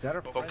behind them.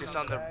 Focus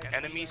on the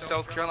enemy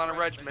South Carolina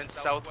regiment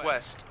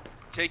southwest.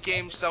 Take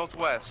aim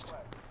southwest.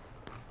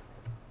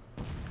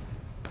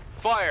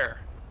 Fire!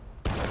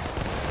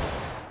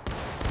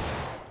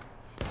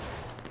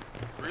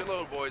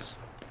 Reload, boys.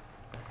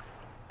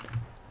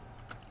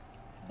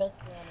 It's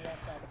basically on the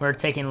left side. We're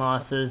taking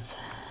losses.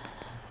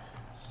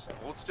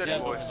 Hold steady,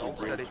 boys. Hold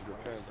steady.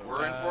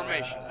 We're in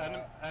formation.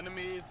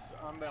 Enemies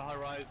on the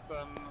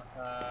horizon,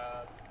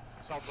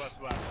 southwest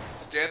west.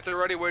 Stay at the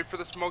ready. Wait for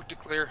the smoke to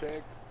clear.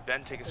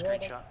 Ben, take a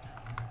Ready. screenshot.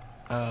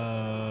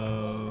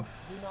 Oh.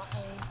 Do not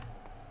aim.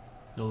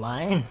 The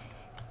line?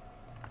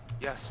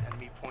 Yes,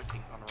 enemy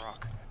pointing on a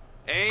rock.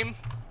 Aim.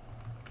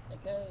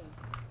 Take aim.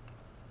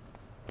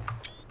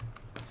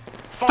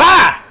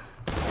 Fire!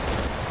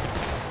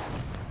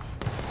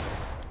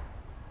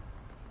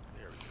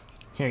 There we go.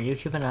 Here, you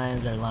keep an eye on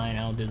their line.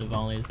 I'll do the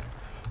volleys.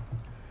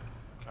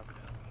 Copy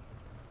that.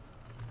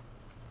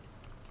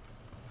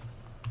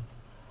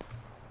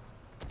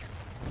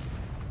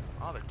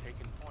 Oh, they're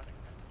taking point.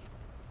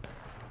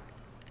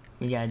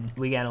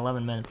 We got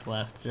 11 minutes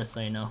left, just so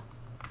you know.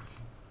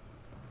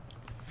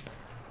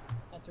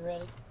 At the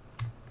ready.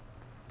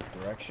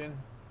 Direction?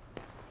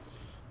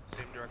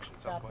 Same direction,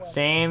 Southwest. southwest.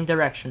 Same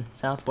direction,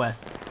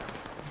 southwest.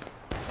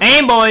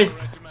 Aim, boys!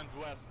 Regiment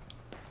west.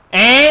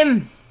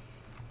 Aim!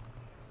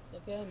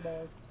 Take aim,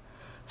 boys.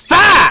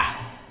 Fire!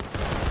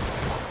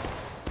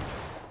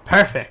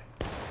 Perfect.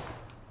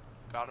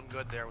 Got him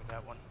good there with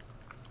that one.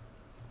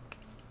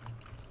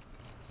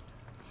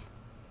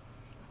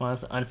 Well,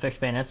 that's unfixed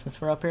bayonets since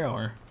we're up here,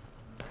 or?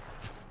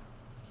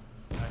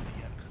 Not at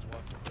the end, because we'll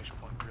have to push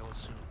point real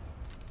soon.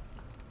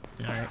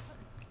 Alright.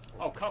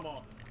 Oh, come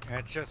on.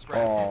 It's just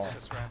Oh. It's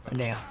just random.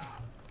 Damn.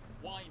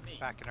 Why me?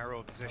 Back in our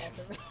old position. At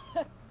the,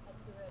 at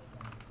the ready,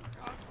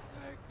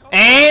 guys.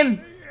 Aim!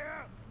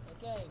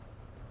 Take aim.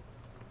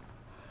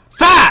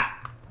 Fire!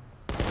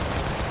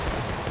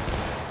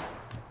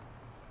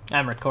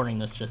 I'm recording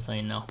this just so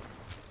you know.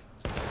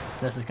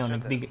 This is gonna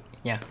be,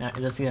 yeah,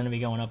 this is gonna be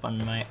going up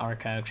on my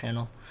archive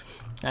channel.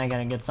 I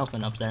gotta get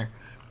something up there.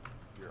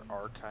 Your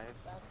archive?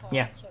 Last call,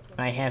 Yeah, check in.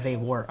 I have a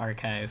WoR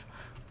archive.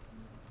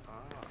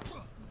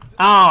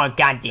 Ah. Oh,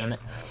 god damn it.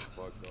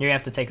 You're gonna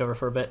have to take over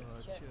for a bit.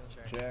 Check.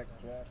 Check.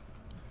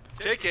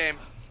 Take aim.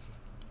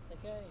 Take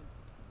aim.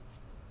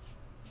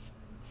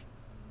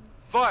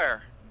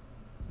 Fire!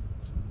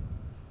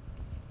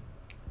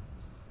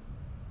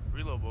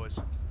 Reload, boys.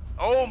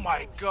 Oh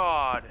my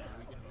god!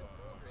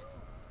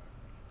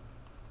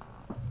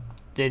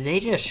 Did they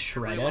just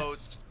shred us?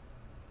 Reloads.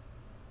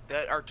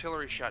 That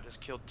artillery shot just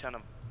killed 10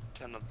 of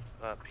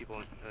people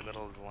in the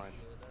middle of the line.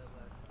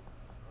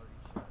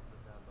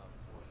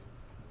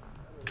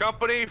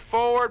 Company,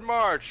 forward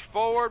march!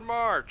 Forward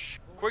march!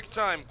 Quick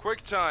time,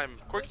 quick time,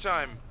 quick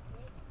time.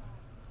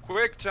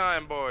 Quick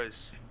time,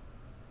 boys.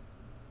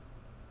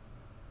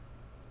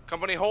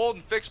 Company, hold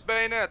and fix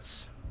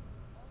bayonets.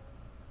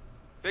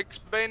 Fix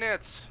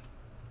bayonets.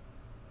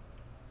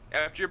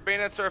 After your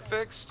bayonets are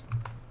fixed,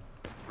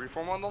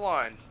 reform on the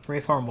line.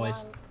 Reform, boys.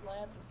 Come on,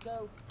 lads, let's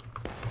go.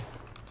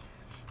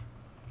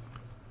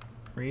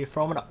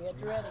 Reform it up. Be at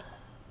the ready.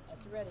 At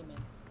the ready, man.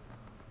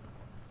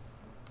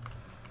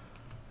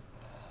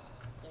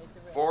 Stay at the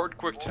ready. Forward,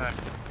 quick time.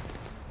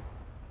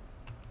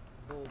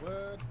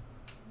 Forward.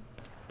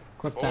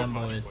 Quick Forward time,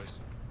 march, boys.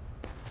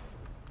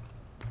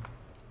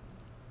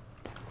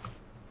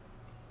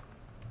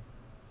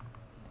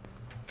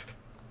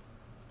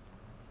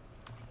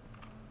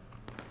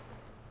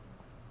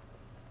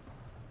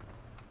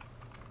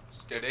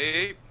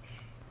 Steady.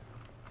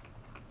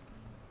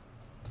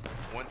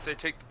 Once they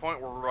take the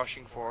point, we're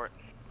rushing for it.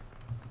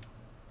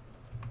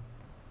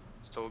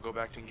 So we'll go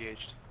back to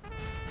engaged.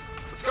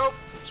 Let's go!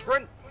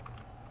 Sprint!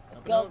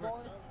 Let's go,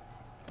 boys.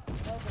 Go,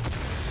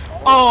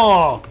 boys.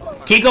 Oh!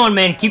 Keep going,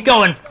 man. Keep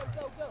going. Go,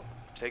 go, go.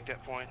 Take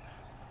that point.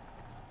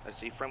 I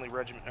see friendly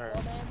regiment. Or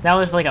That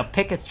was like a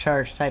pickets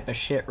charge type of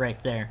shit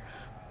right there.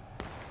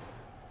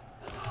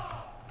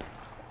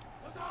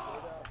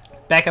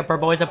 Back up our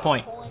boys a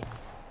point.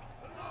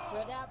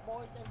 Spread out,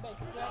 boys. Everybody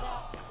spread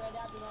out. Spread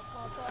out. Do not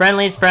clump up.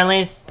 Friendlies,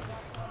 friendlies. Do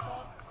not clump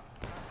up.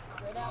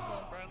 Spread out,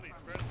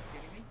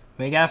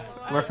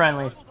 man. We're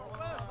friendlies.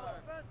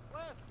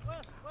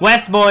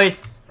 West,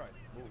 boys.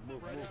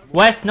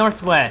 West,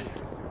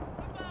 northwest.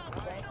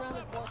 Right in front of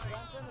us, boys. Right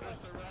in front of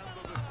us.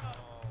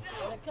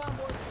 Here they come,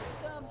 boys.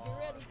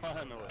 Here they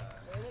come. Get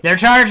ready. They're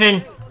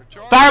charging.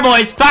 Fire,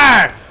 boys,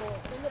 fire!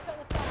 Boys,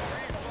 independent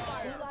fire. Independent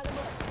fire. You light them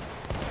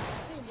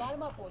up. See them. Light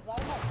them up, boys. Light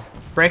them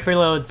up. Break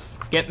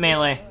reloads. Get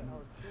melee.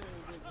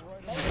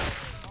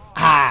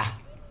 Ah!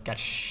 Got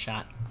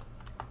shot.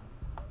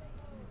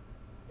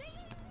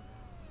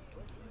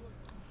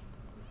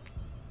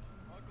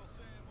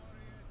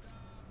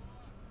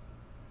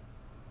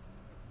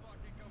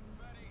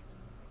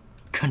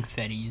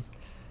 Confettis.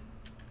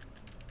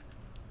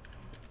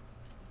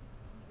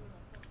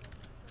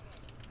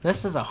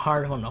 This is a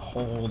hard one to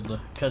hold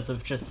because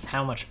of just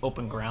how much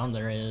open ground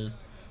there is.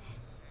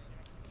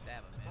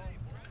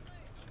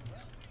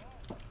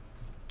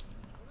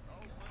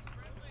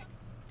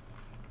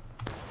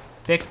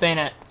 Fix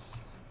bayonets.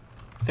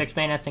 Fix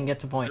bayonets and get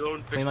to point.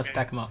 We must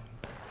back them up.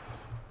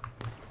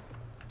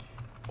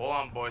 hold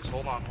on, boys.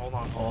 Hold on. Hold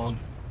on. Hold.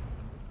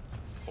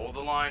 Hold the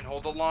line.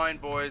 Hold the line,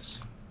 boys.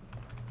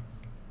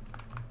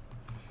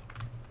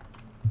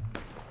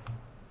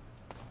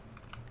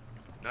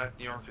 North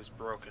New York is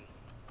broken.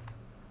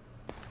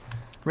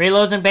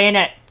 Reloads and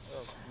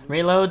bayonets.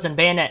 Reloads and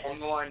bayonets. Form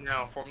the line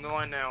now. Form the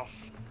line now.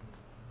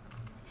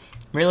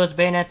 Reloads,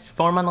 bayonets,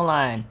 form on the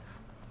line.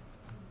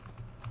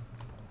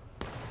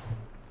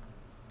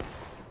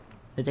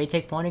 Did they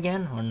take point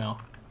again or no?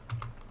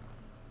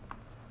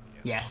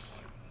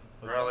 Yes.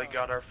 Rally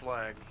got our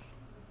flag.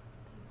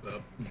 What's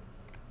up?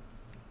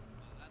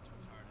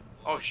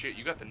 Oh shit,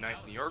 you got the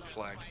 9th New York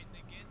flag.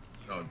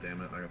 Oh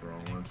damn it, I got the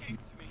wrong one.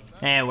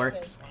 Eh, it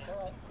works.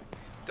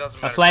 Doesn't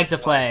A matter. flag's a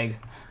flag.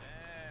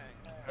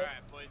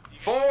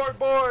 Forward,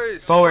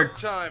 boys! Forward.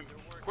 Quick time.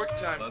 Quick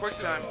time. Quick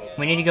time.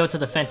 We need to go to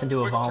the fence and do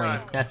a Quick volley.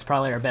 time. That's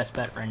probably our best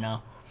bet right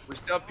now. We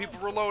still have people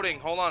reloading.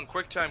 Hold on.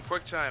 Quick time.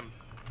 Quick time.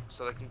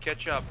 So they can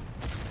catch up.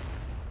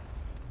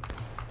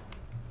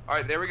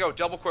 Alright, there we go.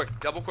 Double quick.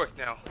 Double quick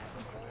now.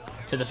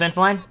 To the fence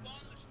line?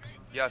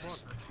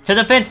 Yes. To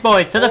the fence,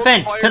 boys! To the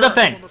fence! To the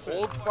fence!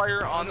 Hold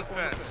fire on the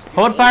fence.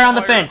 Hold fire on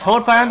the fence!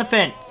 Hold fire on the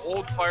fence!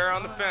 Hold fire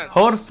on the fence.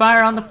 Hold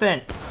fire on the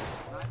fence!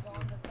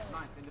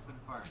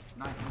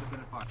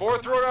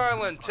 4th Rhode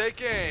Island, take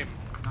aim.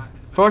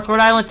 4th Rhode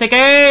Island, take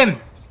aim!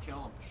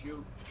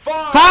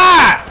 Fire!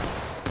 Fire!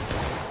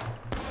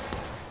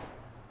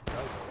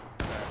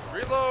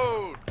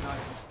 Reload!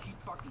 Just keep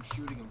fucking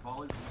shooting him.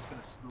 Volleys are just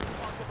gonna spook him.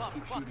 Just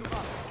keep shooting him.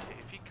 Okay,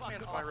 if he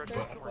commands fire red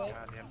button, we're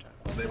goddamn time.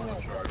 They want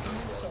to charge us, so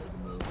that's the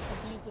move.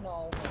 Confusing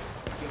all of us.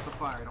 Get the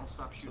fire. Don't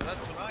stop shooting. That's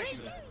Don't what I stop said.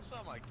 shooting. It's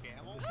not my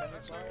camel.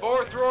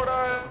 4th Rhode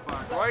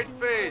Island, right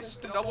face,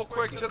 double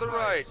quick to the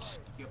right.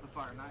 Get the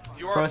fire.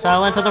 You are 4th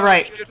Island to the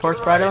right. 4th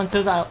Rhode Island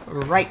to the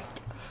right.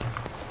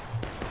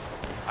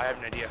 I have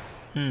an idea.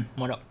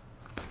 What up?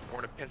 We're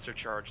gonna pincer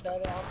charge them.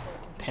 That also is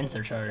confusing.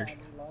 Pincer charge.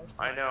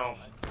 I know.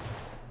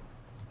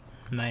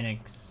 Mind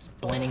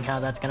explaining how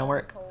that's gonna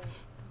work?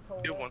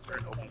 Do once we're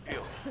in open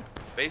field.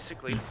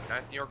 Basically,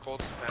 9th New York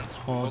holds the fence. We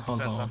Hold, hold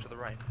the fence hold. off to the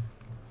right.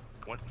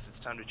 Once it's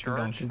time to going,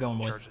 charge, keep going,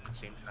 boys. charge at the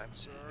same time.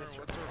 Sir, what's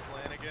our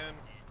plan again?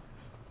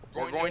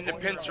 We're going to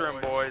pincer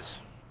him, boys.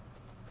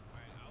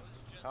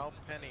 How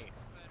penny?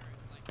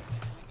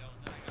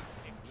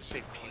 Just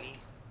say penny.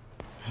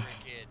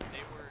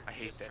 I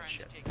hate that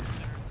shit.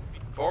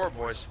 Forward,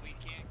 boys.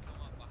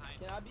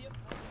 Can I be a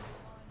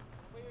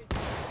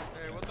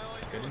Hey, what the hell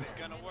are you doing? It's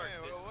gonna work.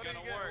 Hey, This is what are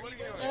gonna you work. What are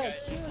you doing? Hey,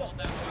 shoot him.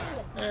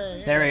 Shoot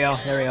him. There we go,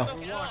 there we go.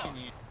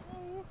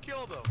 Who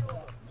killed him?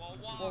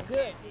 Well,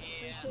 good.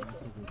 It's a free ticket.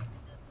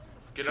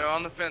 Get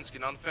on the fence.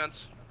 Get on the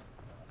fence.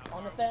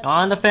 On the fence.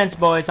 On the fence,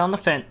 boys, on the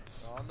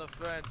fence. On the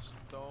fence.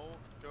 Don't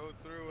go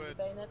through it.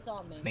 Bayonets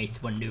on me.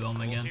 Mace wouldn't do them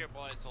Hold again. here,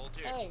 boys. Hold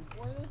here. Hey,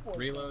 where are those boys?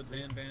 Reloads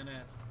and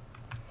bayonets.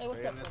 Hey,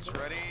 what's up, Bayonets Lindy?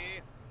 ready.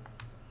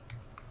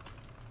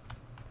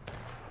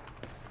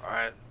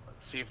 Alright,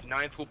 let's see if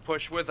 9th will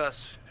push with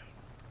us.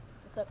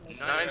 What's up,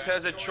 Mason? 9th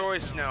has a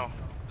choice now.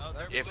 Oh,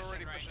 they're If- pushing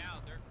right now.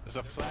 They're There's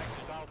a flag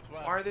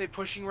southwest. Why are they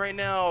pushing right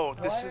now?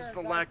 This Why is are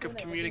the guys lack doing of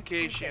that?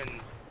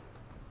 communication.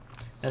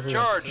 That's it.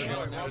 Charge!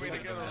 Want me to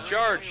get a-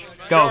 Charge!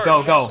 Go,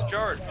 go, go.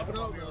 Charge! boys up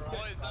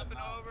and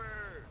over.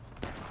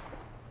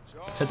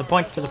 To the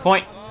point, to the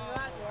point. On the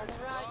right, we're on the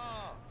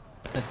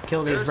right. Let's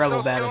kill these There's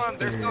rebel still kill on,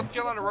 there's still bastards.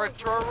 kill on the right,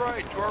 to our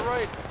right, to our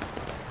right.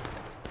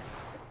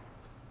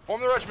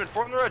 Form the regiment,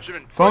 form the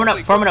regiment. Form it up,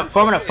 Quickly, form it up, quickly,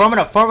 form it up, quickly. form it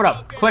up, form it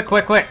up. Quick,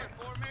 quick, quick.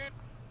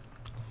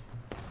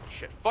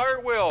 Shit, fire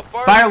wheel,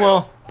 fire, Fire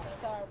will.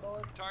 Fire,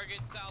 boys. Target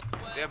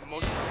southwest. They have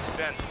most of the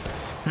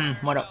defense.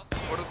 What up?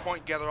 Go to the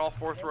point, gather all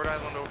 4th Rhode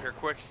Island over here,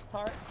 quick.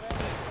 Target ready.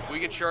 If we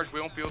get charged, we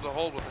won't be able to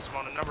hold with this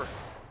amount of number.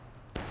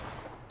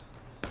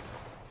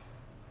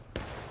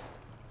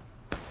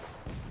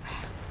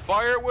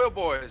 Fire at will,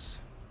 boys.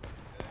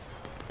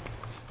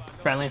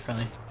 Friendly,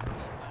 friendly.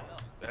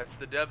 That's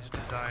the devs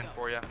design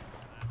for you.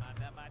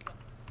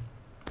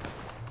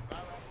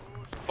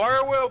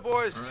 Fire will,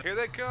 boys. All right. Here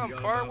they come. We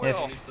got Fire about will.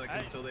 20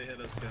 seconds till they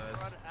hit us,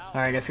 guys.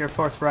 Alright, if you're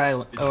 4th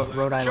Rhode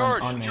Island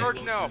Charge, on me.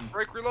 charge now.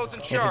 Break reloads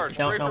and If charge. you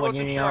don't Break know what reloads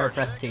and unit you are, charge.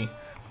 press T.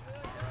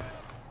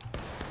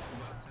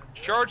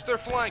 Charge their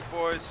flank,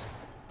 boys.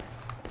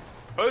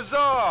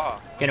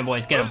 Huzzah! Get him,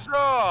 boys, get him.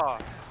 Huzzah!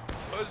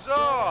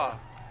 Huzzah!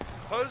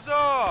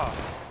 Huzzah!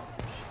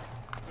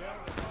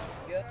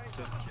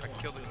 I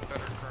killed the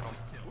Confederate colonel.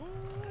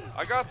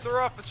 I got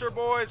their officer,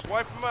 boys.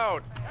 Wipe them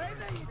out.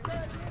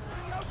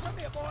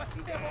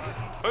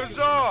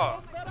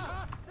 Huzzah!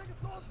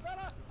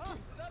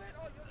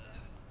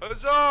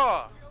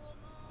 Huzzah!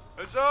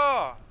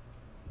 Huzzah!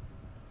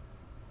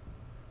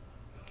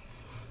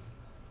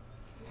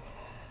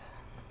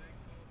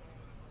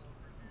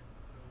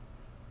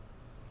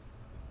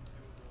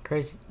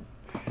 Crazy.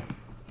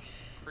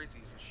 Crazy's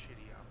a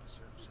shitty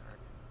officer. I'm sorry.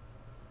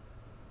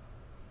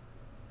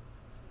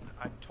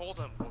 I told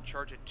him we'll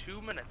charge it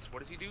 2 minutes. What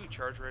does he do? He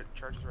charges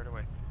right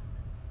away.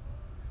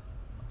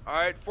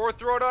 Alright,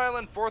 4th Rhode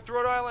Island, 4th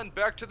Rhode Island,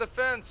 back to the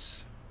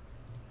fence.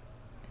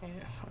 Yeah,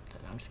 fuck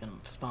that. I'm just gonna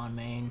spawn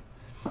main.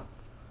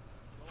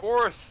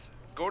 4th,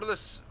 go to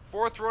this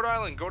 4th Rhode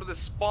Island, go to the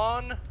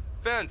spawn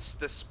fence.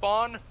 The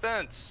spawn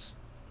fence.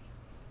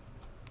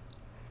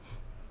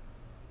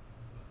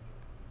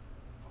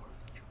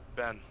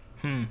 Ben.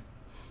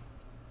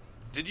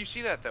 Did you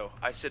see that though?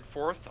 I said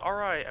 4th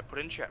RI, I put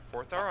in chat,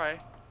 4th RI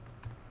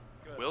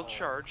will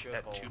charge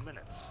at 2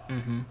 minutes.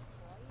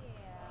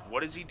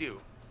 What does he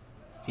do?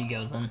 He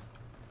goes in.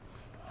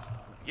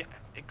 Yeah,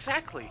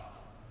 exactly.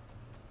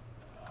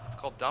 It's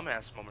called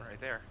dumbass moment right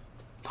there.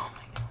 Oh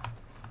my god.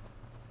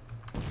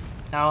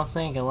 I don't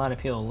think a lot of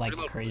people like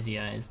the crazy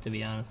eyes, to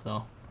be honest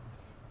though.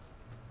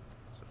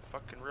 There's a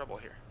fucking rebel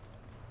here.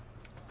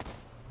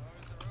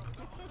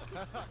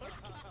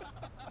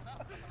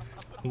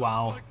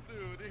 Wow.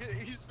 Dude,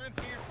 he's been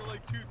here for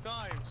like 2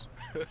 times.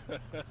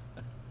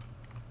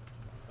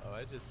 Oh,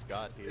 I just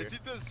got here. Is he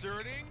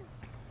deserting?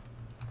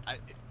 I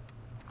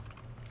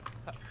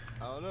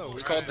don't know.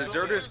 It's called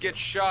deserters get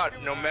shot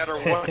no matter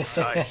what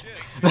side.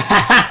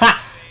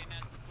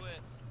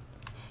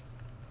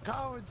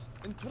 Cowards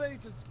and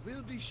traitors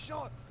will be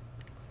shot.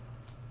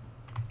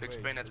 Fix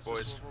bayonets,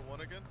 boys.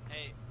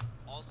 Hey,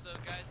 also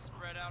guys,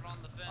 spread out on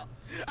the fence.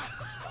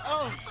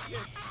 Oh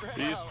shit, spread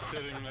He's out.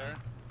 sitting there.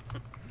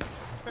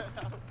 Spread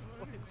out,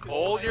 boys.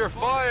 Hold your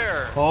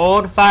fire.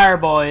 Hold fire,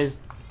 boys.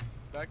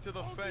 Back to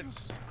the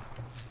fence. To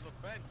the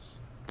fence.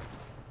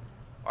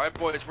 Alright,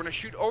 boys, we're gonna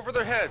shoot over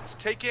their heads.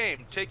 Take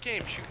aim,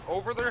 shoot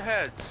over their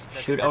heads.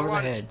 Shoot over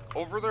their heads.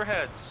 Over their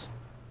heads.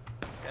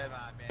 Come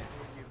on, man.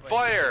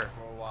 Fire!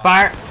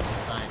 Fire!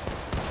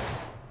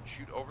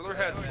 Shoot over their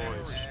heads,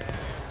 boys.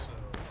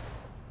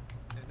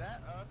 Is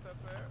that us up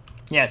there?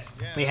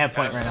 Yes, we have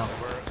point right now.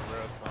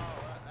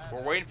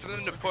 We're waiting for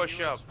them to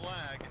push up.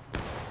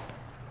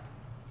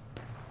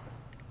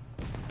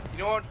 You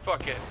know what?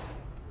 Fuck it.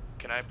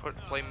 Can I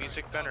play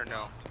music then or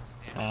no?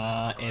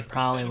 It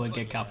probably would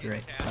get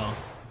copyright, so.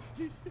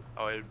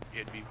 Oh,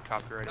 it'd be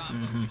copyrighted.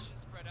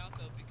 Spread out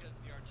though because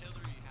the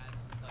artillery has,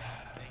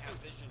 they have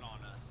vision on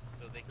us,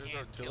 so they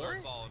can't kill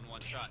us all in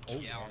one shot.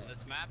 Yeah, on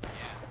this map,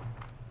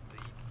 yeah.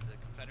 The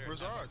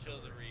Confederates have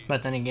artillery.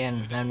 But then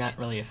again, I'm not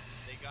really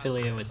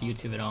affiliated with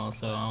YouTube at all,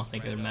 so I don't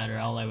think it would matter.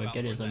 All I would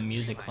get is a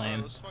music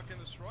claim.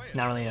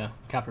 Not really a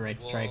copyright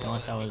strike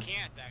unless I was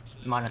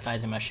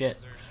monetizing my shit.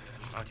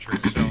 Not true,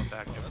 so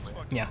active.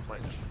 Yeah.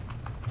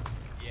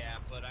 Yeah,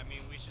 but I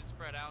mean, we should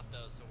spread out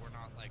though, so we're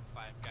not like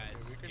 5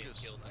 guys get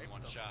killed in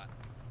one shot.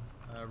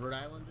 Rhode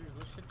Islanders,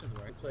 let's shift to the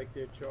right. Looks like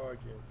they're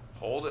charging.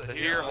 Hold it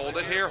here, hold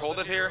it here, hold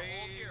it here.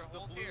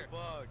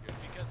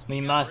 We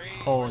must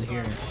hold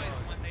here.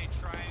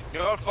 You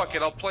know what, fuck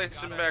it, I'll play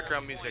some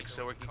background music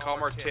so we can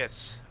calm our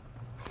tits.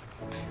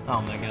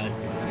 Oh my god.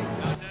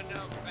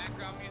 No,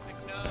 background music,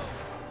 no.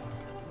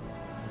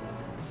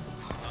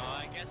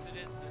 I guess it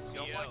is the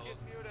CO. Don't like it,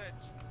 mute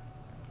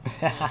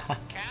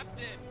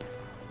Captain,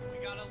 we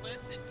gotta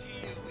listen to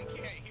you, we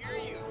can't hear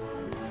you.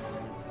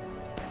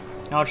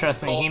 Oh,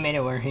 trust me, he made it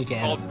where he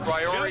can. Called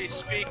priority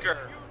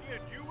speaker.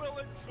 You will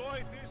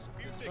enjoy this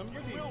music.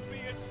 Somebody, you will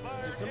be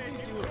inspired. did somebody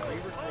do a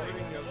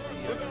re-recording of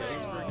the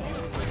Gettysburg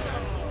meeting with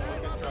that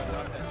orchestra,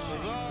 not that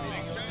shitty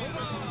meeting?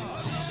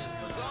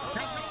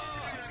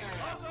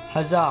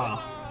 Huzzah!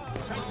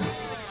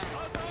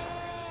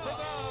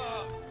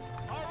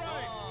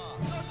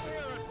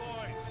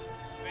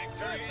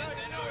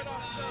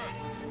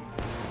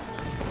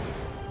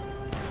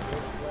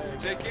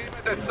 Take aim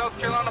at that South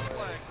Carolina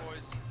flag,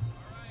 boys.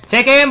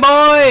 Take aim,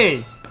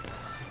 boys!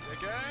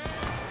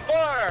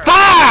 Fire!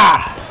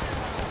 Fire!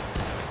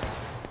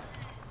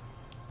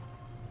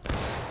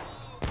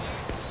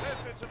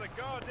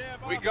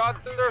 We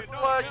got their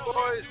flag,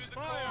 boys.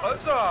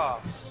 Huzzah!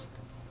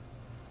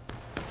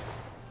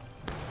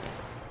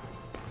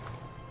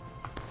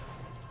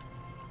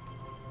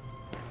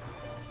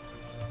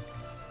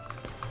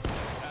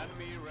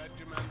 Enemy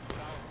regiment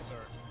south,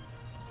 sir.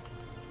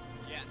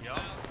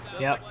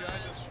 Yep.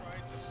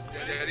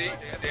 Steady,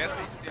 stand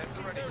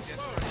ready.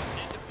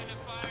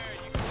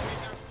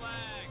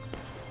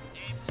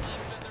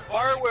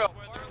 Fire wheel!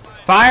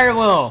 Fire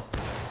will!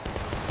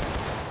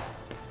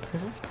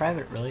 Is this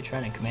private really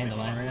trying to command the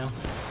line right now?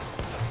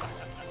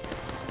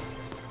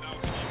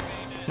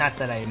 Not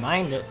that I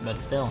mind it, but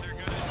still.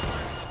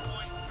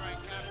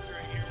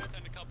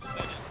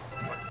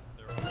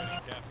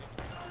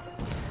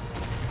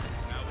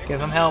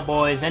 Give him hell,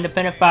 boys.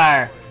 Independent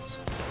fire.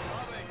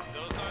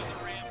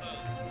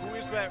 Who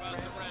is that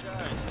random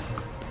guy?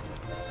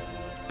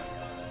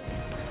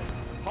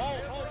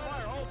 Hold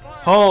fire, hold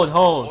fire! Hold.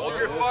 Hold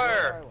your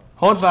fire!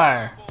 Hold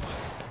fire.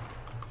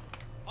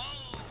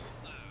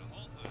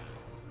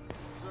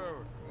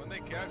 Sir, when they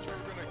capture,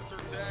 we're gonna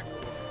attack.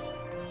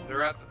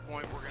 They're at the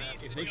point we're gonna have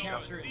to If they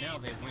capture it now,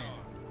 they win.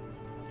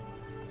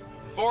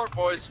 Forward,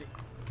 boys!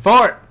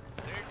 Fort!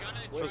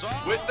 With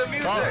the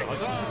music!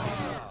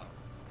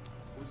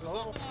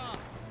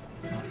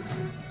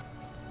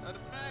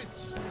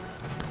 Advance!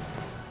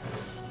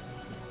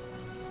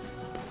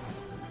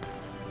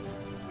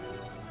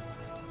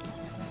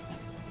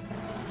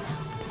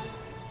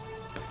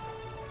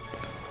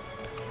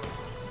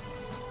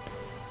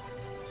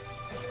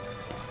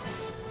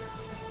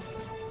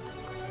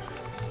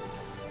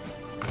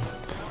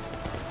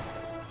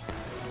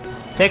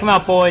 Take him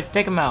out, boys.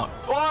 Take him out.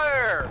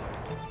 Fire!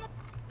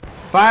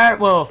 Fire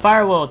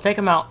will. Take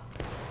him out.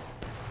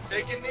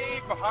 Take a knee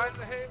behind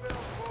the hay bales,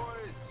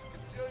 boys!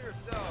 Conceal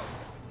yourselves!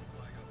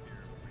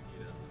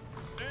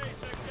 Stay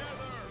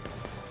together!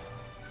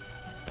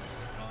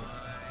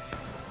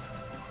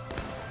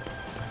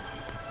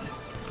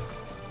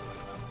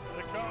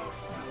 They come!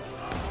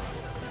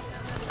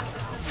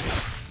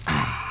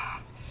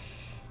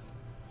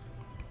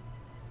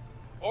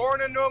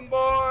 Horn into 'em,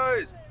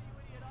 boys!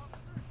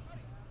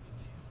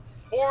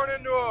 Horn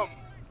into 'em!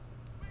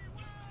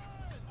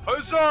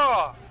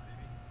 Huzzah!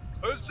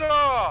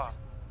 Huzzah!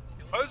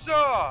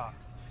 Huzzah!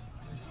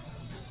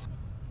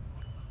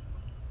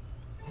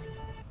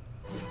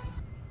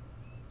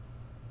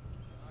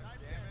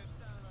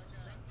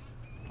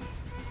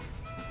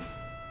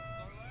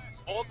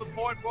 Hold the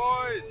point,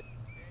 boys!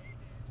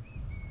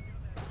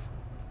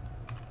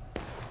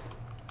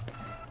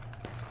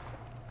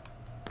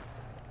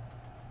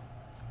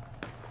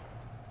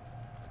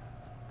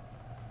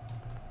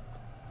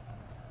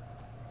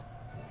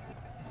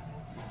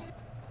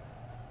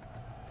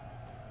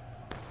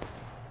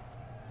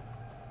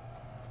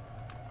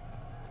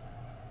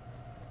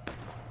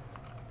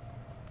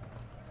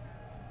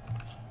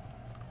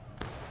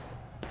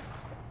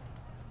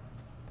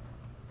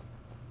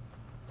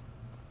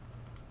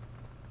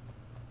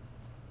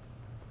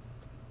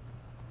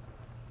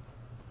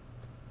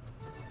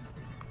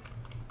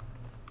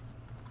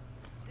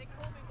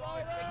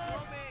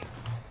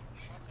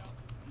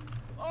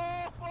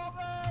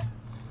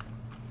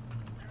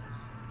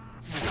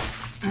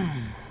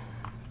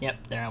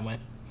 Yep, there I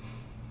went.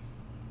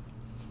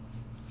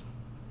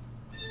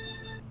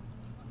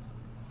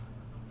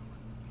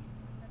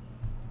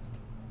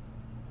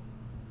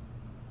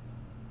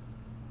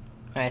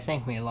 I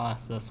think we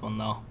lost this one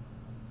though.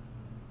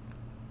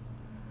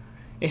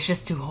 It's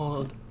just too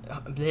hold.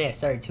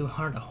 Too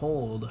hard to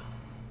hold.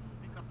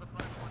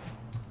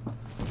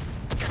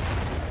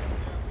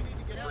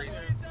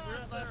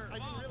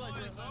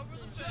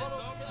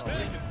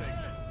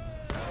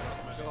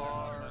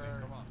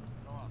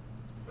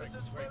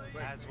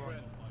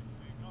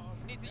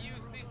 We need to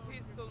use these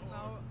pistols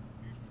now.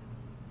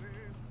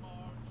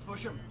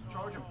 Push him,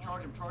 charge him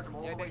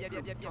all the way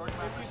through. Yep. Charge him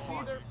at their You see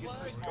spawn. their Get to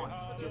their flag? spawn.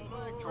 Their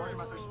flag. Charge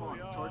him at their spawn.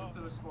 Charge him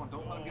to the spawn.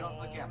 Don't let him get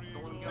off the cap.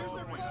 Don't let him get off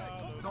the point.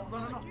 Don't, no.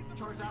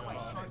 Charge that way.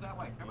 Charge that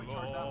way. Remember,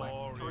 charge that way.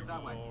 Charge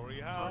that way.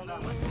 Charge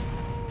that way.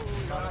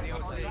 Charge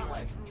that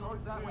way.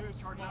 Charge that way.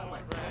 Charge that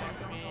way.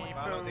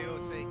 Follow the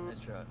OC.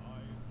 Nice shot.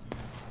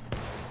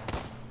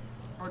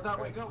 Charge that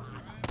way. Go.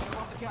 Get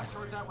off the cap.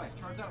 Charge that way.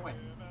 Charge that way.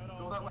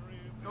 Go that way.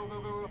 Go.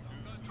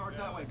 Charge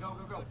that way. Go.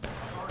 Charge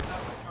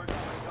that way. Charge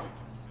that way. Go.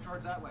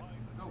 Charge that way.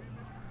 Go.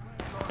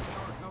 Charge.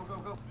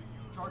 Go.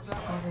 Charge that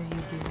way. What are you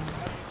doing?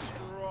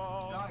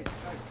 Guys,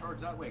 charge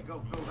that way.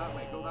 Go that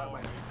way. Go.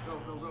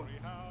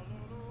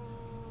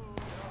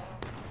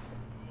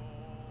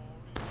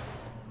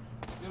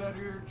 Get out of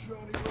here,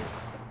 Johnny.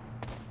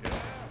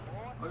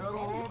 I got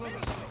all of them.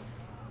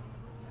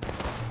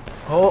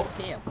 Oh.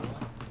 Damn.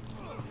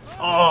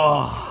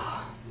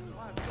 Oh.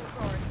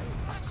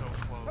 So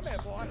close. Come here,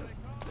 boy!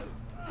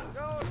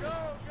 Go!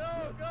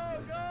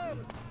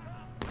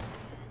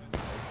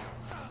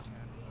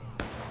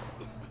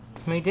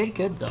 We did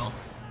good though.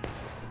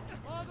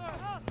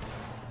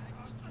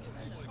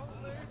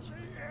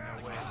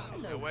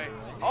 No way.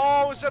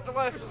 Oh, it was at the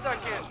last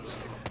second!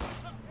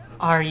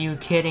 Are you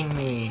kidding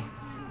me?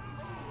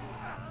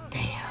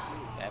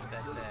 Damn.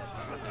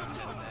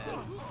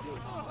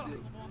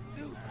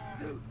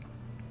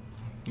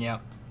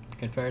 Yep.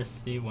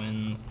 Confederacy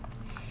wins.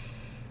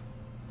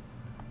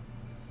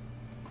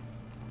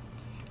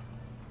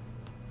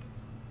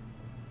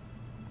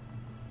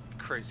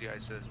 Crazy Eye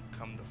says,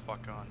 come the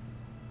fuck on.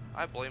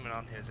 I blame it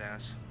on his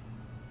ass.